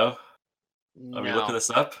idea? No? Are we looking this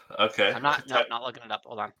up? Okay. I'm not looking it up.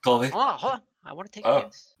 Hold on. Colby? Hold on. I want to take a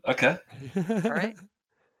guess. Okay. All right.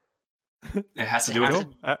 It has to do with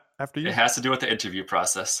after you. It has to do with the interview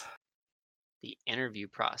process. The interview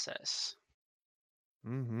process.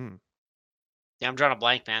 Mm-hmm. Yeah, I'm drawing a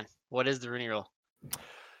blank, man. What is the Rooney Rule?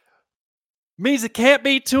 Means it can't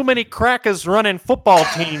be too many crackers running football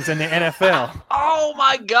teams in the NFL. Oh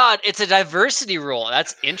my God. It's a diversity rule.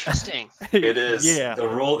 That's interesting. It is. Yeah. The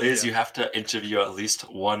rule is you have to interview at least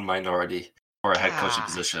one minority for a head coaching God.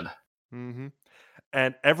 position. Mm-hmm.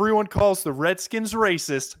 And everyone calls the Redskins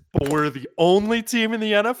racist, but we're the only team in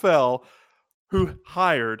the NFL who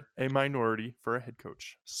hired a minority for a head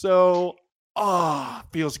coach. So,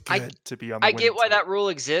 feels good to be on the I get why that rule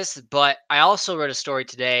exists, but I also read a story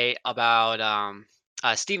today about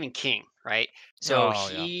Stephen King, right? So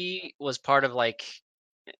he was part of like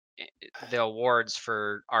the awards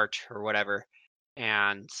for art or whatever,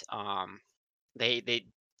 and they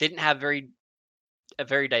didn't have a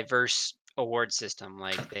very diverse award system.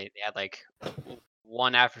 Like they had like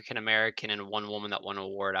one African American and one woman that won an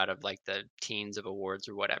award out of like the teens of awards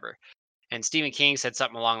or whatever. And Stephen King said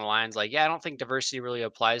something along the lines like, "Yeah, I don't think diversity really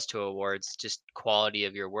applies to awards, just quality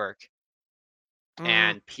of your work."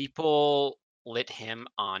 And people lit him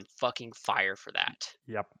on fucking fire for that.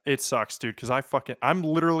 Yep, it sucks, dude. Because I'm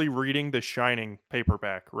literally reading The Shining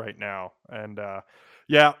paperback right now, and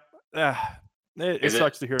it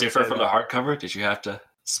sucks to hear. Different from the hardcover? Did you have to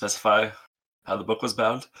specify how the book was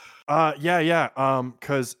bound?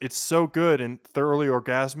 Because it's so good and thoroughly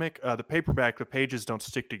orgasmic. The paperback, the pages don't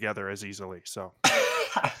stick together as easily. So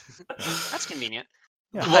that's convenient.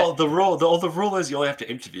 Yeah. Well, the rule is you only have to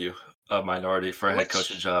interview a minority for a head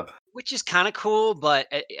coaching job, which is kind of cool. But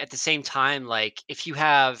at the same time, like if you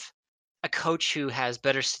have a coach who has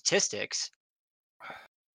better statistics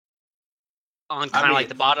on kind of like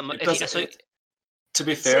the bottom, to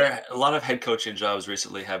be fair, a lot of head coaching jobs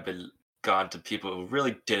recently have been gone to people who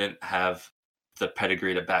really didn't have the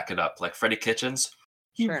pedigree to back it up. Like Freddie Kitchens,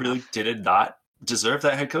 he really did not deserve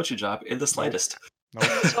that head coaching job in the slightest. Nope.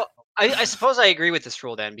 So I suppose I agree with this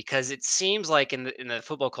rule then, because it seems like in the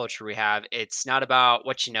football culture we have, it's not about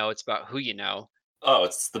what you know, it's about who you know. Oh,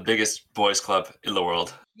 it's the biggest boys club in the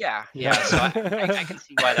world. Yeah. So I can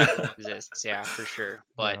see why that rule exists. Yeah, for sure.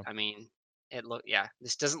 But I mean,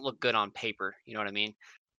 this doesn't look good on paper. You know what I mean?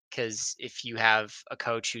 Because if you have a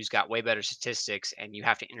coach who's got way better statistics and you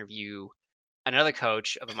have to interview another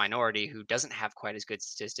coach of a minority who doesn't have quite as good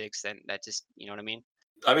statistics, then that just, you know what I mean?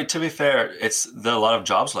 I mean, to be fair, there are a lot of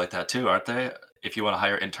jobs like that too, aren't they? If you want to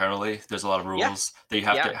hire internally, there's a lot of Yeah. rules that you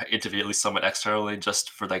have Yeah. to interview at least someone externally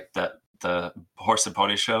just for like the horse and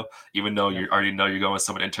pony show, even though you already know you're going with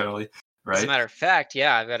someone internally, As a right? matter of fact,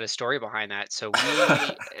 yeah, I've got a story behind that. So we,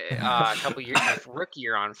 a couple years, my rookie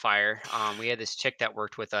year on Fire, we had this chick that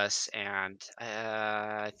worked with us, and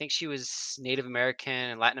I think she was Native American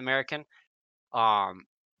and Latin American. Um,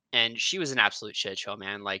 and she was an absolute shit show,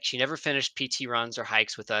 man. Like she never finished PT runs or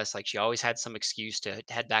hikes with us. Like she always had some excuse to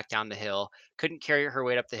head back down the hill. Couldn't carry her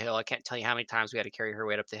weight up the hill. I can't tell you how many times we had to carry her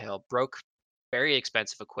weight up the hill. Broke very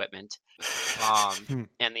expensive equipment.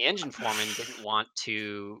 And the engine foreman didn't want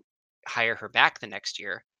to hire her back the next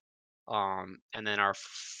year. And then our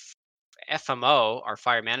FMO, our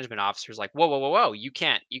fire management officer, is like, whoa, whoa, whoa, whoa, you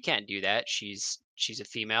can't do that. She's a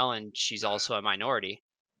female and she's also a minority.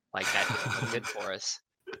 Like that doesn't look good for us,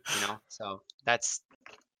 you know. So that's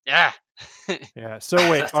yeah. Yeah.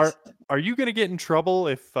 So wait, are you gonna get in trouble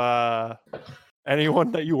if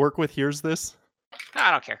anyone that you work with hears this? No,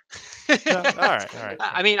 I don't care. No? All right.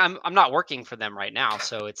 I mean, I'm not working for them right now,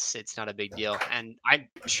 so it's not a big deal. And I'm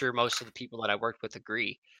sure most of the people that I worked with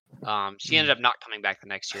agree. She ended up not coming back the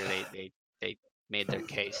next year. They made their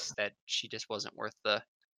case that she just wasn't worth the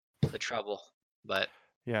trouble. But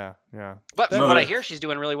Yeah. but from No, what I they- hear, she's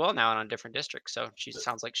doing really well now in a different district. So she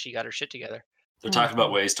sounds like she got her shit together. They're talking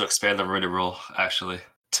about ways to expand the Rooney Rule actually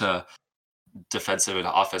to defensive and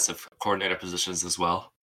offensive coordinator positions as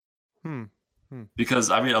well.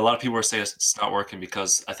 Because I mean, a lot of people are saying it's not working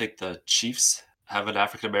because I think the Chiefs have an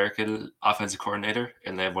African American offensive coordinator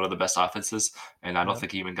and they have one of the best offenses, and I don't Yep.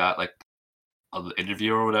 think he even got like an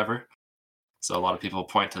interview or whatever. So a lot of people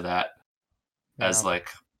point to that as Yeah. like,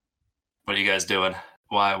 what are you guys doing?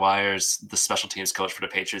 Why is the special teams coach for the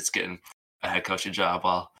Patriots getting a head coaching job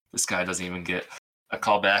while this guy doesn't even get a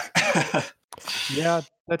call back? Yeah,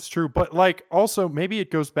 that's true. But like also maybe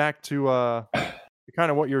it goes back to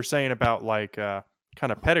kind of what you were saying about like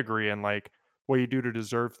kind of pedigree and like what you do to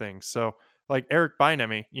deserve things. So like Eric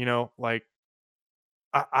Bieniemy, you know, like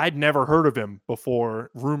I'd never heard of him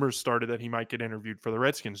before rumors started that he might get interviewed for the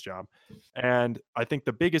Redskins job. And I think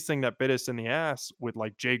the biggest thing that bit us in the ass with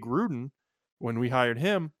like Jay Gruden when we hired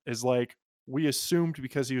him is like we assumed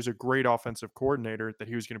because he was a great offensive coordinator that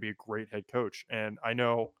he was going to be a great head coach. And I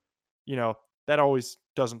know, you know, that always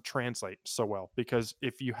doesn't translate so well because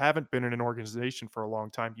if you haven't been in an organization for a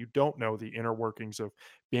long time, you don't know the inner workings of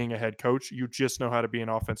being a head coach. You just know how to be an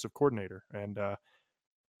offensive coordinator. And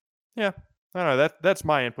yeah, I don't know. That's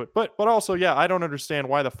my input. But also, yeah, I don't understand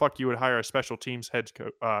why the fuck you would hire a special teams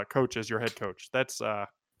coach as your head coach. That's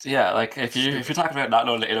Yeah, like if you're talking about not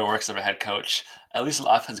knowing the inner works of a head coach, at least an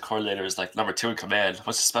offensive coordinator is like number 2 in command.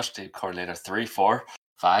 What's a special team coordinator? 3, 4,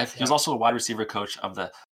 5? He was also a wide receiver coach of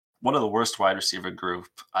one of the worst wide receiver group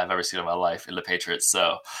I've ever seen in my life in the Patriots.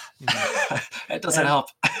 So it doesn't help.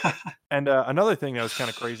 And another thing that was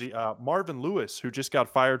kind of crazy, Marvin Lewis, who just got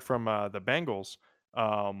fired from the Bengals,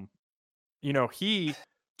 you know, he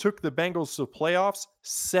took the Bengals to the playoffs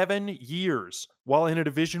 7 years while in a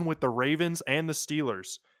division with the Ravens and the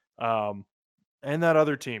Steelers, and that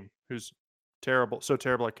other team who's terrible, so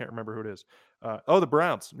terrible I can't remember who it is. The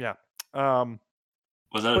Browns, yeah.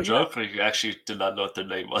 Was that a but yeah. joke, or you actually did not know what their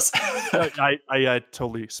name was? I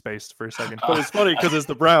totally spaced for a second, but it's funny because it's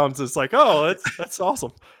the Browns. It's like, oh, that's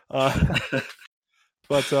awesome.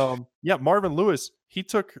 But yeah, Marvin Lewis, he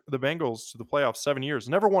took the Bengals to the playoffs 7 years.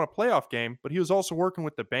 Never won a playoff game, but he was also working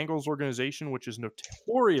with the Bengals organization, which is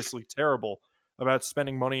notoriously terrible about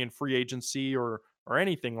spending money in free agency or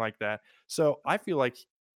anything like that. So I feel like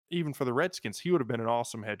even for the Redskins, he would have been an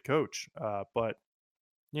awesome head coach. But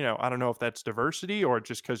you know, I don't know if that's diversity or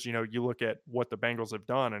just because, you know, you look at what the Bengals have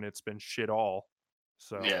done and it's been shit all.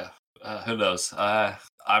 So Yeah, who knows?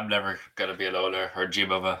 I'm never gonna be an owner or GM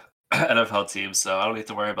of a NFL team, so I don't need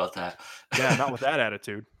to worry about that. yeah, not with that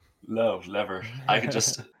attitude. No, never. I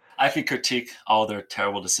can critique all their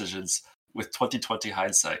terrible decisions with 2020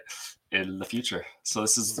 hindsight in the future. So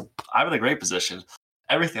I'm in a great position.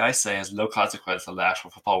 Everything I say has no consequence in the actual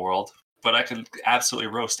football world, but I can absolutely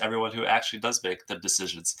roast everyone who actually does make the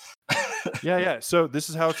decisions. Yeah. So this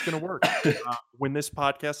is how it's going to work. When this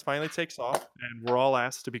podcast finally takes off and we're all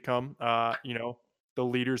asked to become, you know, the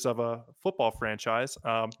leaders of a football franchise,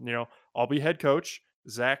 you know, I'll be head coach,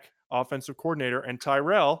 Zach, offensive coordinator, and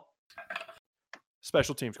Tyrell,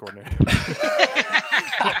 special teams coordinator.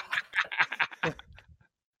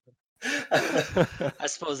 I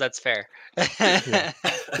suppose that's fair.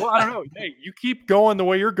 Well, I don't know. Hey, you keep going the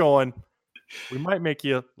way you're going. We might make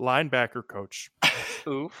you linebacker coach.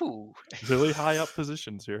 Ooh. Really high up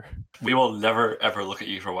positions here. We will never ever look at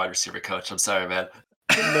you for wide receiver coach. I'm sorry, man.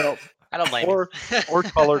 No. I don't blame Or you. or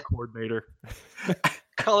color coordinator.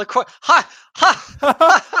 Color ha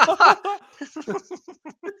ha.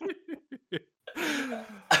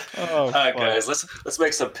 Oh, All right, fuck. guys, let's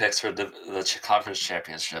make some picks for the conference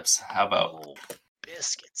championships. How about? Oh,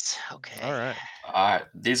 biscuits. Okay. All right. All right,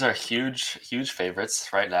 these are huge favorites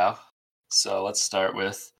right now. So let's start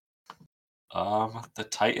with the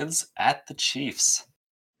Titans at the Chiefs.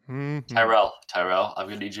 Mhm. Tyrell, I'm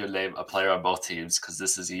gonna need you to name a player on both teams because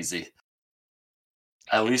this is easy.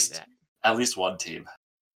 Can't do least- that. At least one team.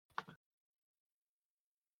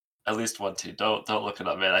 At least one team. Don't look it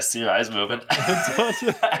up, man. I see your eyes moving.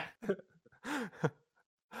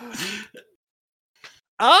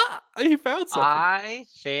 He found something. I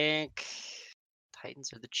think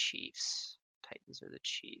Titans or the Chiefs. Titans or the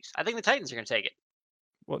Chiefs. I think the Titans are going to take it.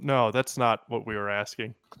 Well, no, that's not what we were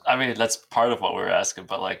asking. I mean, that's part of what we were asking,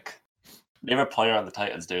 but like, name a player on the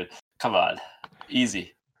Titans, dude. Come on,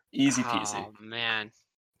 easy peasy. Oh man.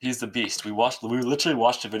 He's the beast. We literally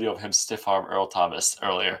watched a video of him stiff arm Earl Thomas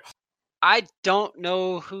earlier. I don't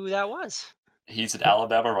know who that was. He's an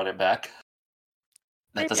Alabama running back.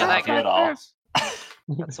 That doesn't that help you guy. at all.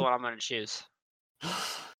 That's the one I'm going to choose.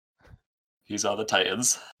 He's on the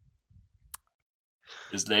Titans.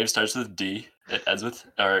 His name starts with D. It ends with,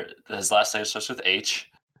 or his last name starts with H.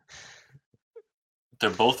 They're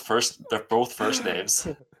both first names.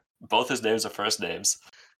 Both his names are first names.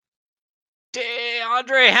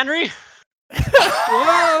 DeAndre Henry.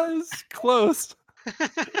 Was close.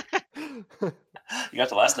 You got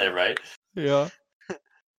the last name right. Yeah.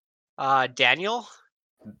 Daniel.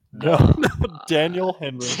 No. Daniel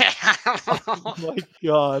Henry. Oh my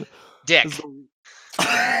God. Dick. This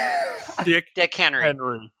is Dick Henry.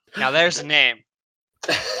 Henry. Now there's a name.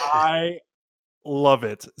 I love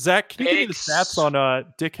it. Zach, can you give me the Big stats on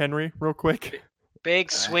Dick Henry real quick?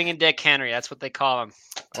 Big swinging Dick Henry. That's what they call him.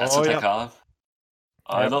 That's Oh, what they yeah. call him.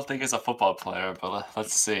 I Yep. don't think he's a football player, but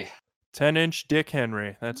let's see. 10-inch Dick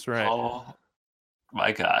Henry. That's right. Oh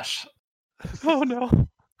my gosh. Oh no.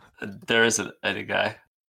 There isn't any guy.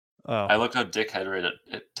 Oh. I looked up Dick Henry and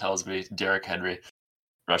it tells me Derrick Henry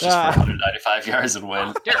rushes for Ah. 195 yards and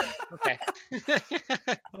win. Derek. Okay.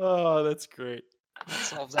 Oh, that's great. That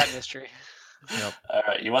solves that mystery. Yep. All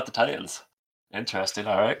right, you want the Titans. Interesting.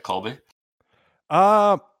 All right, Colby.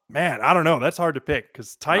 Man, I don't know. That's hard to pick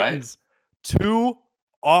because Titans, two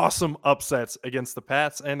awesome upsets against the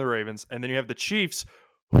Pats and the Ravens, and then you have the Chiefs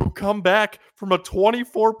who come back from a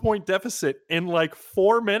 24-point deficit in like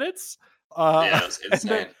 4 minutes. Yeah, it was and insane.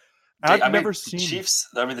 then I've never the seen Chiefs.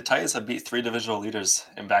 The Titans have beat 3 divisional leaders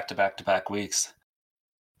in back-to-back weeks.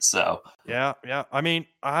 So Yeah. I mean,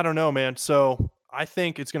 I don't know, man. So I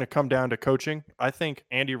think it's going to come down to coaching. I think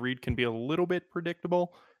Andy Reid can be a little bit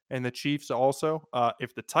predictable, and the Chiefs also.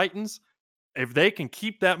 If the Titans, if they can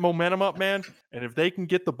keep that momentum up, man, and if they can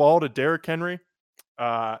get the ball to Derrick Henry,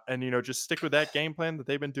 and just stick with that game plan that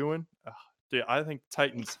they've been doing, dude, I think the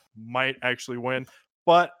Titans might actually win.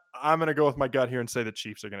 But I'm going to go with my gut here and say the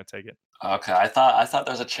Chiefs are going to take it. okay, I thought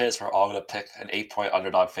there was a chance we're all going to pick an 8-point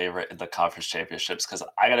underdog favorite in the conference championships because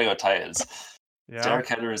I got to go Titans. Yeah. Derrick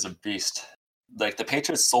Henry is a beast. Like the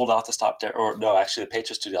Patriots sold out to stop the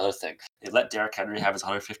Patriots do the other thing. They let Derrick Henry have his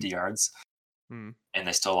 150 yards, and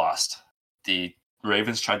they still lost. The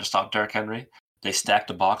Ravens tried to stop Derrick Henry. They stacked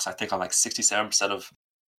the box, I think, on like 67% of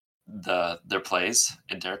their plays,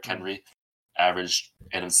 and Derrick Henry averaged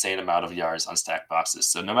an insane amount of yards on stacked boxes.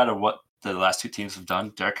 So no matter what the last two teams have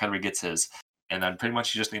done, Derrick Henry gets his, and then pretty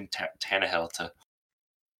much you just need Tannehill to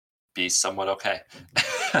be somewhat okay.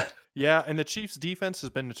 Yeah, and the Chiefs' defense has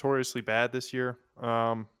been notoriously bad this year.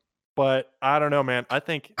 But I don't know, man. I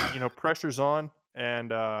think pressure's on,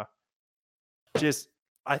 and I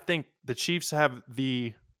think the Chiefs have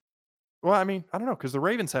the. Well, I mean, I don't know because the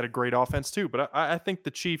Ravens had a great offense too, but I think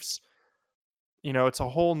the Chiefs. It's a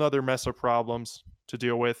whole nother mess of problems to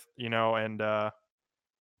deal with. And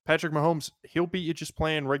Patrick Mahomes, he'll beat you just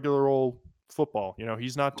playing regular old football.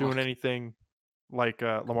 He's not doing anything like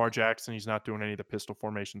Lamar Jackson. He's not doing any of the pistol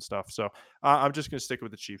formation stuff. So I'm just going to stick with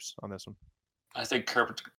the Chiefs on this one. I think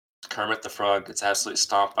Kermit the Frog gets absolutely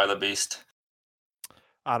stomped by the beast.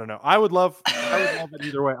 I don't know. I would love it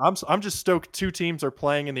either way. I'm just stoked 2 teams are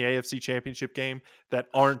playing in the AFC Championship game that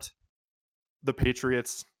aren't the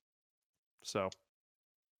Patriots. So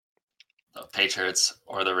The Patriots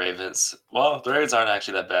or the Ravens. Well, the Ravens aren't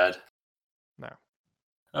actually that bad. No.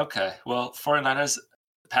 Okay. Well, 49ers,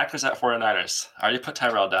 Packers at 49ers. I already put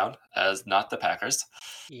Tyrell down as not the Packers.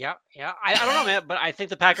 Yeah. I don't know, man, but I think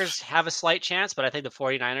the Packers have a slight chance, but I think the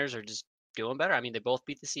 49ers are just doing better. I mean, they both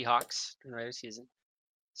beat the Seahawks in the regular season.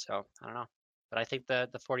 So, I don't know. But I think the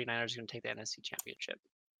 49ers are going to take the NFC Championship.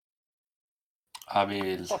 I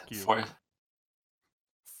mean, Fuck you.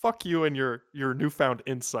 Fuck you and your newfound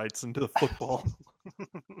insights into the football.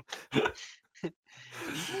 You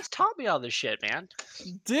guys taught me all this shit, man.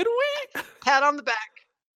 Did we? Pat on the back.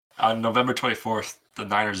 On November 24th, the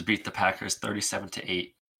Niners beat the Packers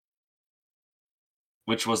 37-8,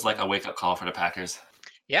 which was like a wake-up call for the Packers.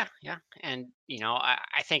 Yeah. And, I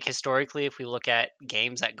think historically, if we look at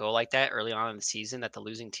games that go like that early on in the season, that the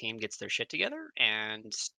losing team gets their shit together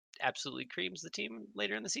and absolutely creams the team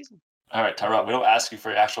later in the season. All right, Tyrell, we don't ask you for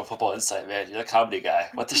your actual football insight, man. You're the comedy guy.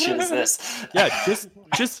 What the shit is this? Yeah,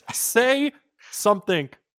 just say something.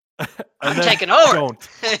 I'm taking over. Don't.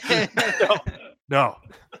 No.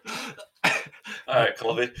 All right,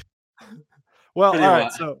 Colby. Well, Pretty all right.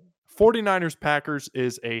 much. So 49ers Packers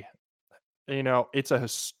is it's a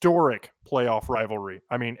historic playoff rivalry.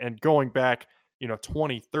 I mean, and going back,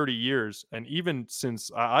 20, 30 years, and even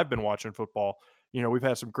since I've been watching football, we've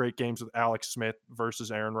had some great games with Alex Smith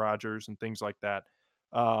versus Aaron Rodgers and things like that.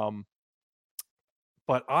 But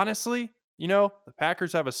honestly, the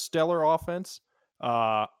Packers have a stellar offense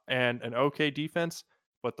and an okay defense,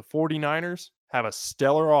 but the 49ers have a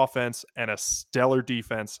stellar offense and a stellar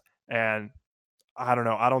defense. And I don't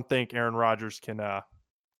know. I don't think Aaron Rodgers can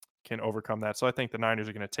overcome that. So I think the Niners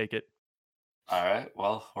are going to take it. All right.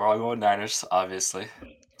 Well, we're all going Niners, obviously.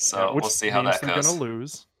 So which we'll see how means that they're goes. going to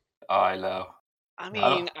lose. Oh, I know. I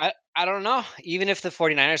mean, I don't know. Even if the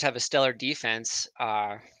 49ers have a stellar defense,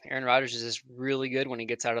 Aaron Rodgers is just really good when he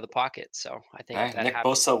gets out of the pocket. So I think if that Nick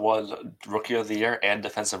happens. Bosa won Rookie of the Year and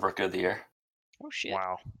Defensive Rookie of the Year. Oh, shit.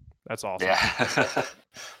 Wow. That's awesome. Yeah.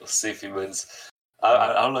 We'll see if he wins.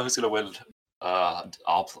 I don't know who's going to win all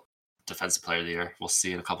Defensive Player of the Year. We'll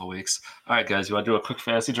see in a couple of weeks. All right, guys, you want to do a quick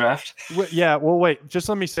fantasy draft? Yeah. Well, wait. Just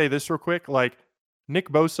let me say this real quick. Like, Nick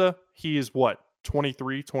Bosa, he is what?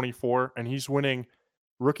 23, 24, and he's winning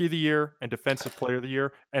Rookie of the Year and Defensive Player of the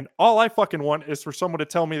Year. And all I fucking want is for someone to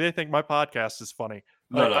tell me they think my podcast is funny.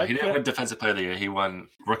 No, he didn't win Defensive Player of the Year. He won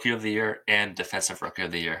Rookie of the Year and Defensive Rookie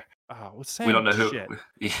of the Year. We don't know who. Shit.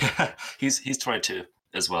 Yeah, he's 22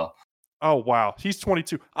 as well. Oh, wow. He's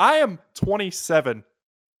 22. I am 27.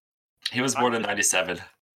 He was born in 97.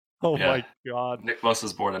 Oh, Yeah. my God. Nick Bosa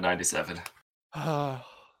was born in 97.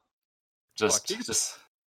 Just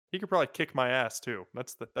He could probably kick my ass, too.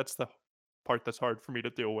 That's the part that's hard for me to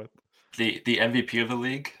deal with. the MVP of the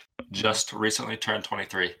league just recently turned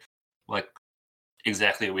 23, like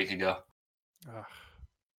exactly a week ago.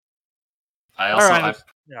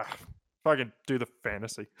 Yeah, fucking do the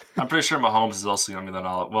fantasy. I'm pretty sure Mahomes is also younger than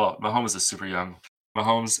all. Well, Mahomes is super young.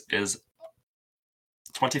 Mahomes is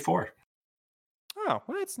 24. Oh,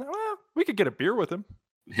 well, that's not. Well, we could get a beer with him.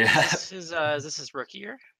 Yeah, Is this his rookie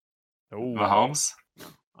year? Oh, Mahomes.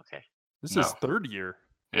 Okay. this No. is third year.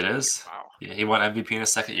 It is. Wow. Yeah, he won MVP in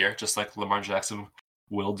his second year, just like Lamar Jackson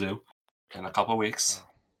will do in a couple weeks.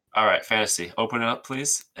 All right, fantasy. Open it up,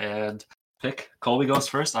 please, and pick. Colby goes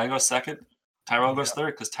first. I go second. Tyrell goes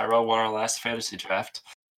third because Tyrell won our last fantasy draft,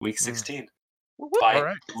 week 16, by All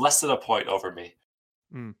right. less than a point over me.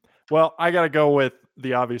 Well, I got to go with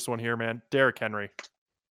the obvious one here, man. Derrick Henry.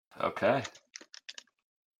 Okay.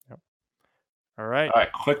 All right. All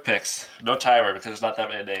right, quick picks. No timer because there's not that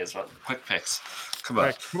many days, but quick picks. Come All on.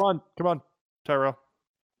 right. Come on, Tyrell.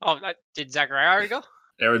 Oh, did Zachariah already go?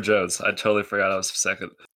 Aaron Jones. I totally forgot I was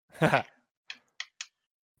second.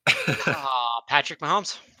 Patrick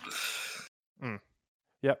Mahomes.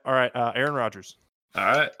 Yep. All right. Aaron Rodgers. All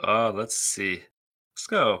right. Let's see. Let's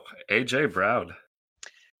go. AJ Brown.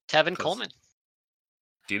 Tevin Coleman.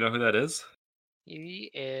 Do you know who that is?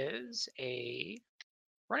 He is a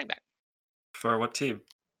running back For what team?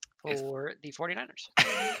 for the 49ers.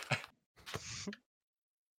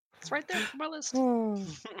 It's right there on my list. All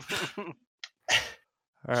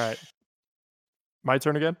right. My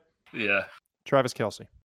turn again. Yeah. Travis Kelce.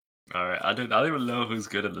 All right. I don't even know who's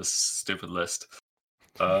good in this stupid list.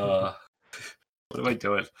 What am I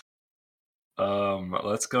doing?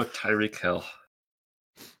 Let's go Tyreek Hill.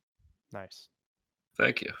 Nice.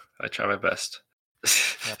 Thank you. I try my best.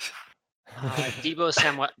 Debo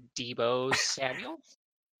Samuel. Debo.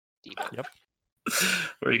 Yep.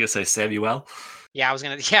 What are you gonna say, Samuel? Yeah, I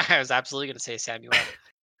was absolutely gonna say Samuel.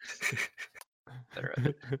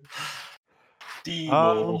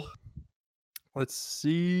 Debo. Let's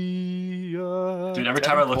see. Dude, every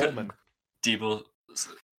time I look at Debo,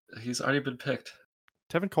 he's already been picked.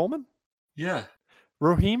 Tevin Coleman. Yeah.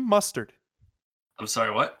 Raheem Mustard. I'm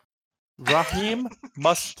sorry, what? Raheem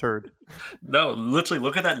Mustard. No, literally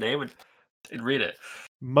look at that name and read it.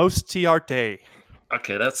 Mostiarte.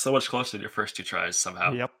 Okay, that's so much closer than your first two tries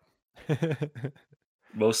somehow. Yep.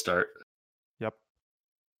 Mostart. Yep.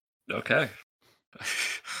 Okay.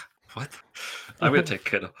 What? I'm gonna take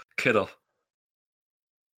Kittle. Kittle.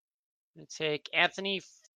 I'm gonna take Anthony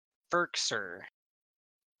Ferkser.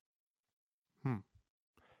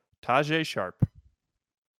 Tajay Sharp.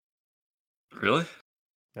 Really?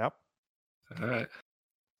 Yep. All right.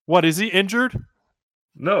 What, is he injured?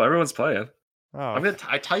 No, everyone's playing. Oh,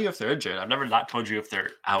 I tell you if they're injured. I've never not told you if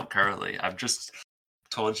they're out currently. I've just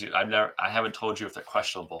told you. I haven't told you if they're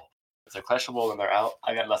questionable. If they're questionable and they're out,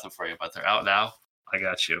 I got nothing for you. But they're out now, I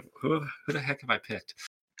got you. Who the heck have I picked?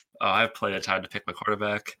 Oh, I have plenty of time to pick my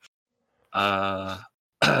quarterback. What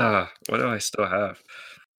do I still have?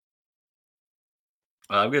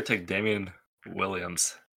 I'm gonna take Damian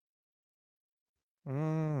Williams.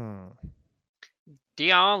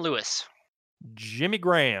 Deion Lewis. Jimmy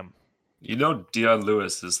Graham. You know, Deion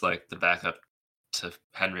Lewis is like the backup to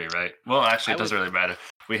Henry, right? Well, actually, it doesn't really matter.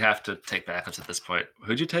 We have to take backups at this point.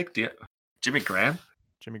 Who'd you take? Jimmy Graham?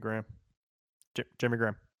 Jimmy Graham. Jimmy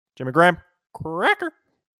Graham. Jimmy Graham. Cracker.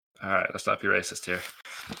 All right, let's not be racist here.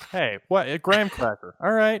 Hey, what? A graham cracker.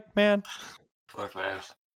 All right, man. Look, man.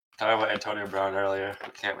 Talking about Antonio Brown earlier.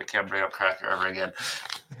 We can't bring up Cracker ever again.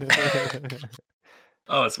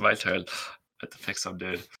 Oh, it's my turn. I have to pick some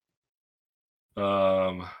dude.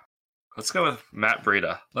 Let's go with Matt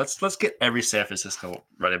Breida. Let's get every San Francisco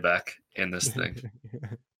running back in this thing.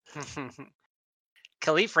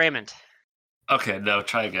 Khalif Raymond. Okay, no,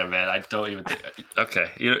 try again, man. I don't even think.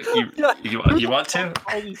 Okay, you want to?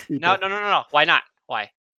 No. Why not?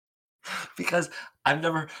 Why? Because I've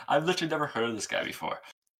literally never heard of this guy before.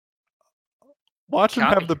 Watch him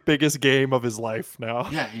have the biggest game of his life now.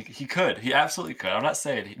 Yeah, he could. He absolutely could. I'm not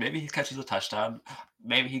saying maybe he catches a touchdown,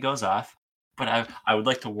 maybe he goes off, but I would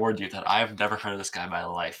like to warn you that I have never heard of this guy in my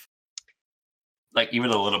life, like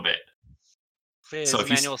even a little bit. Is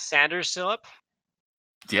Emmanuel Sanders still up?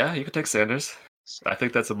 Yeah, you could take Sanders. I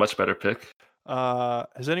think that's a much better pick.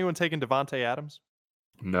 Has anyone taken Devontae Adams?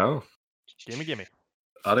 No. Gimme.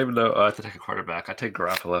 I don't even know. I have to take a quarterback. I take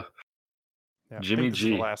Garoppolo. Yeah, Jimmy G.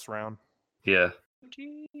 The last round. Yeah.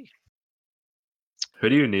 Who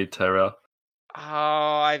do you need, Tyrell? Oh,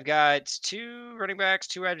 I've got 2 running backs,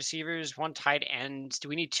 2 wide receivers, 1 tight end. Do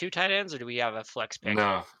we need 2 tight ends, or do we have a flex pick?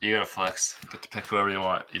 No, you got a flex. You get to pick whoever you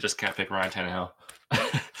want. You just can't pick Ryan Tannehill.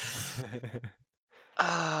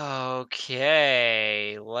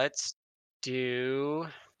 Okay, let's do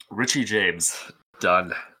Richie James.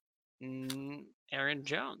 Done. Aaron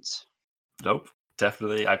Jones. Nope.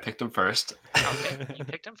 Definitely. I picked him first. Okay, you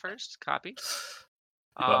picked him first. Copy.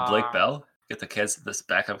 Blake Bell? Get this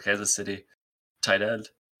backup Kansas City tight end.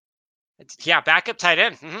 Backup tight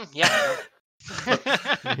end. Yeah.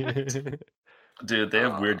 Dude, they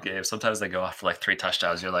have weird games. Sometimes they go off for like 3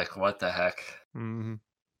 touchdowns. You're like, what the heck? Mm-hmm.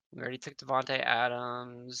 We already took Devontae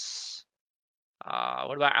Adams.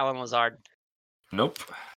 What about Alan Lazard? Nope.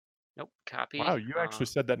 Copy. Wow, you actually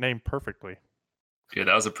said that name perfectly. Yeah,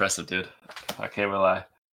 that was impressive, dude. I can't even lie.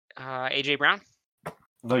 AJ Brown?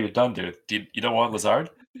 No, you're done, dude. You don't want Lazard?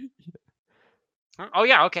 Oh,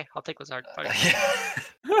 yeah, okay. I'll take Lazard. All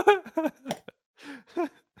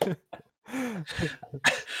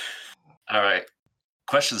right.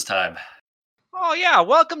 Questions time. Oh, yeah.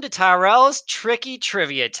 Welcome to Tyrell's Tricky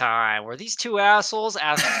Trivia Time, where these 2 assholes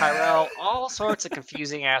ask Tyrell all sorts of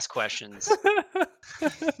confusing-ass questions.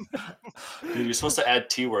 Dude, you're supposed to add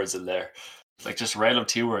T-words in there. Like just random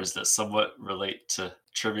T-words that somewhat relate to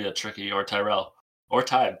trivia, Tricky, or Tyrell. Or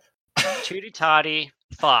time. Tootie Toddy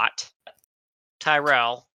thought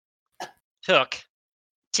Tyrell took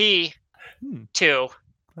T to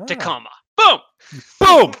Tacoma. Boom!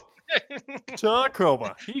 Boom!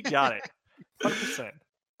 Tacoma. He got it. 100%.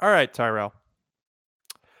 All right, Tyrell.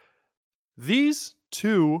 These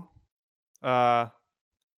 2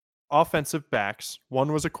 offensive backs,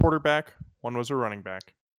 one was a quarterback, one was a running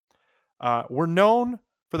back, were known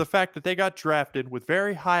for the fact that they got drafted with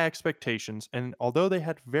very high expectations, and although they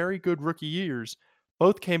had very good rookie years,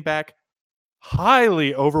 both came back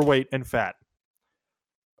highly overweight and fat.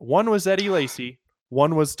 One was Eddie Lacy,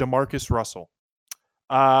 one was DeMarcus Russell.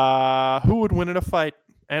 Who would win in a fight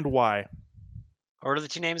and why? What are the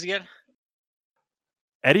 2 names again?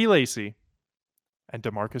 Eddie Lacy and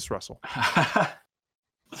DeMarcus Russell.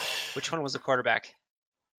 Which one was the quarterback?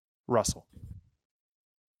 Russell.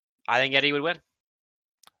 I think Eddie would win.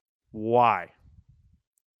 Why?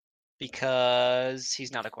 Because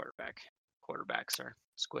he's not a quarterback. Quarterbacks are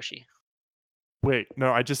squishy. Wait,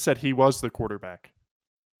 no, I just said he was the quarterback.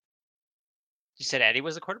 You said Eddie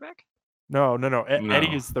was the quarterback? No. No.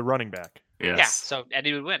 Eddie is the running back Yeah, Yes. so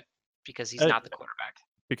Eddie would win because he's Ed- not the quarterback.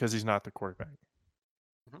 because he's not the quarterback.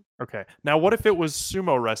 Mhm. Okay. Now, what if it was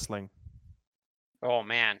sumo wrestling? Oh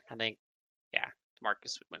man, I think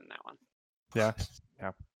Marcus would win that one. Yeah.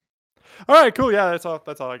 All right, cool. Yeah, that's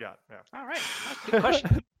all I got. Yeah. All right, that's a good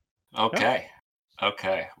question.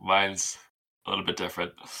 Okay. Mine's a little bit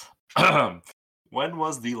different. When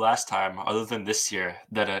was the last time, other than this year,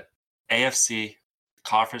 that an AFC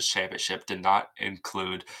Conference Championship did not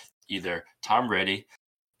include either Tom Brady,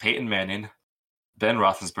 Peyton Manning, Ben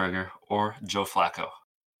Roethlisberger, or Joe Flacco?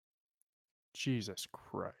 Jesus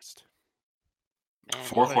Christ. Man,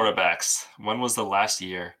 4 you- quarterbacks. When was the last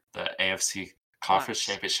year the AFC Conference Once.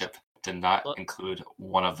 Championship did not Look. include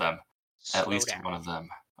one of them? At slow least down. one of them.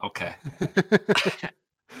 Okay.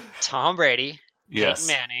 Tom Brady, Yes.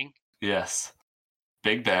 Peyton Manning, Yes.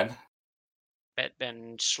 Big Ben,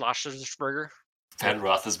 Ben Schlossberger. Ben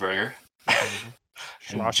Roethlisberger, and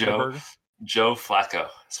Schlossberger. Joe Flacco.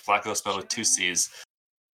 Flacco spelled with 2 C's.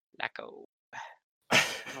 Flacco.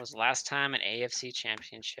 When was the last time an AFC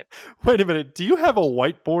championship? Wait a minute. Do you have a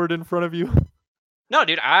whiteboard in front of you? No,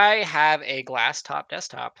 dude, I have a glass top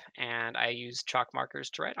desktop and I use chalk markers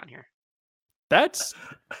to write on here. That's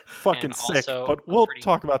fucking And sick. also But a we'll pretty-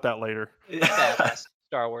 talk about that later. Badass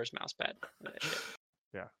Star Wars mouse pad. Look at that shit.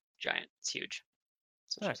 Yeah. Giant. It's huge.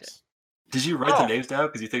 That's what she said. Nice. Did you write the Oh. names down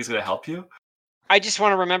because you think it's going to help you? I just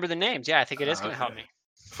want to remember the names. Yeah, I think it is going to help Okay. me.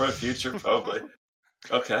 For the future, probably.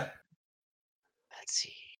 Okay. Let's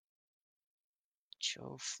see.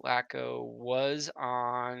 Joe Flacco was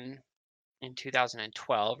on in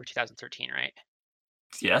 2012 or 2013, right?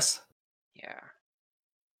 Yes. Yeah.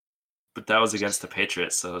 But that was against the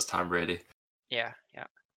Patriots, so it was Tom Brady. Yeah.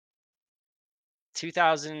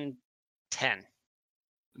 2010.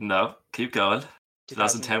 No, keep going.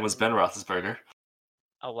 2010 was Ben Roethlisberger.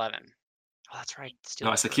 11. Oh, that's right. Still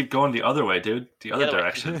No, I said keep going the other way, dude. The other other way.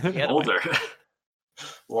 direction. The other way. Older.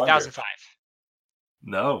 Longer. 2005.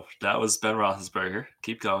 No, that was Ben Roethlisberger.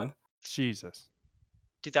 Keep going. Jesus.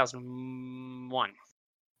 2001.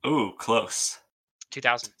 Ooh, close.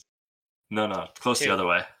 2000. No, close the Two. other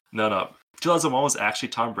way. No. 2001 was actually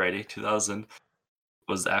Tom Brady. 2000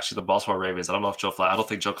 was actually the Baltimore Ravens. I don't know if Joe Flacco. I don't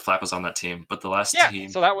think Joe Flacco was on that team, but the last Yeah, team.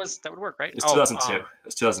 so that would work, right? It was 2002. It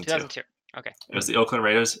was 2002. 2002. Okay. It was the Oakland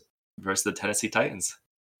Raiders versus the Tennessee Titans.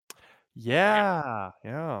 Yeah.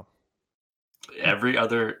 Every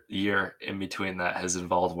other year in between that has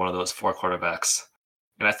involved one of those 4 quarterbacks.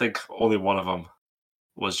 And I think only one of them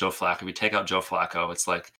was Joe Flacco. If you take out Joe Flacco, it's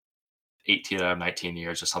like 18 out of 19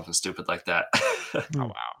 years or something stupid like that.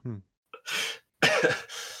 Oh, wow.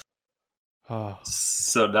 Oh.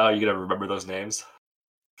 So now you're going to remember those names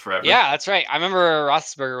forever? Yeah, that's right. I remember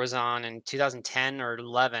Roethlisberger was on in 2010 or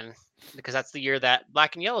 11 because that's the year that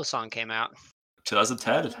Black and Yellow song came out.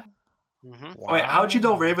 2010. Hmm Wait, how'd you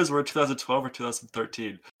know Ravens were in 2012 or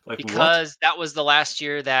 2013? Like, what? Because that was the last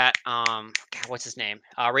year that God, what's his name?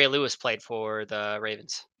 Ray Lewis played for the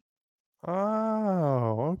Ravens.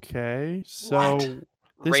 Oh, okay. So this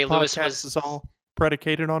Ray Lewis podcast was is all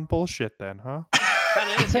predicated on bullshit then, huh?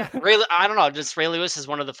 Kinda is, yeah. I don't know. Just Ray Lewis is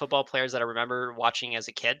one of the football players that I remember watching as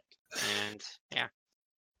a kid, and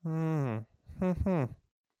yeah.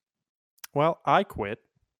 Well, I quit.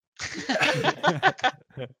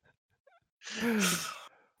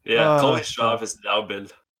 Yeah, Oh, Colby Straub has now been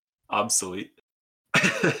obsolete.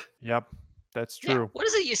 Yep, that's Yeah, true. what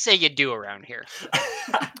is it you say you do around here?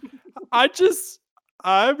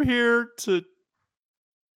 I'm here to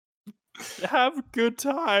have a good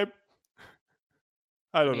time.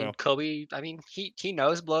 I don't know. Kobe. He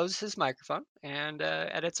blows his microphone and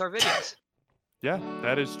edits our videos. Yeah,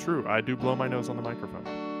 that is true. I do blow my nose on the microphone.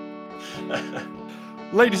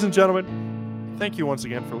 Ladies and gentlemen, thank you once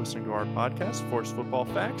again for listening to our podcast, Force Football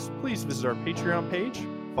Facts. Please visit our Patreon page.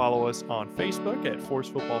 Follow us on Facebook at Force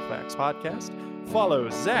Football Facts Podcast. Follow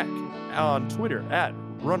Zach on Twitter at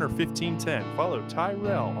Runner1510. Follow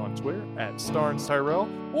Tyrell on Twitter at StarnsTyrell.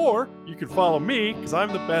 Or you can follow me, because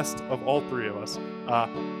I'm the best of all 3 of us,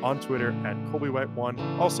 on Twitter at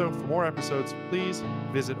ColbyWhite1. Also, for more episodes, please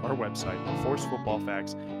visit our website,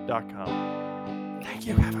 forcefootballfacts.com. Thank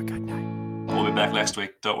you. Have a good night. We'll be back next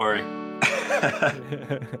week. Don't worry.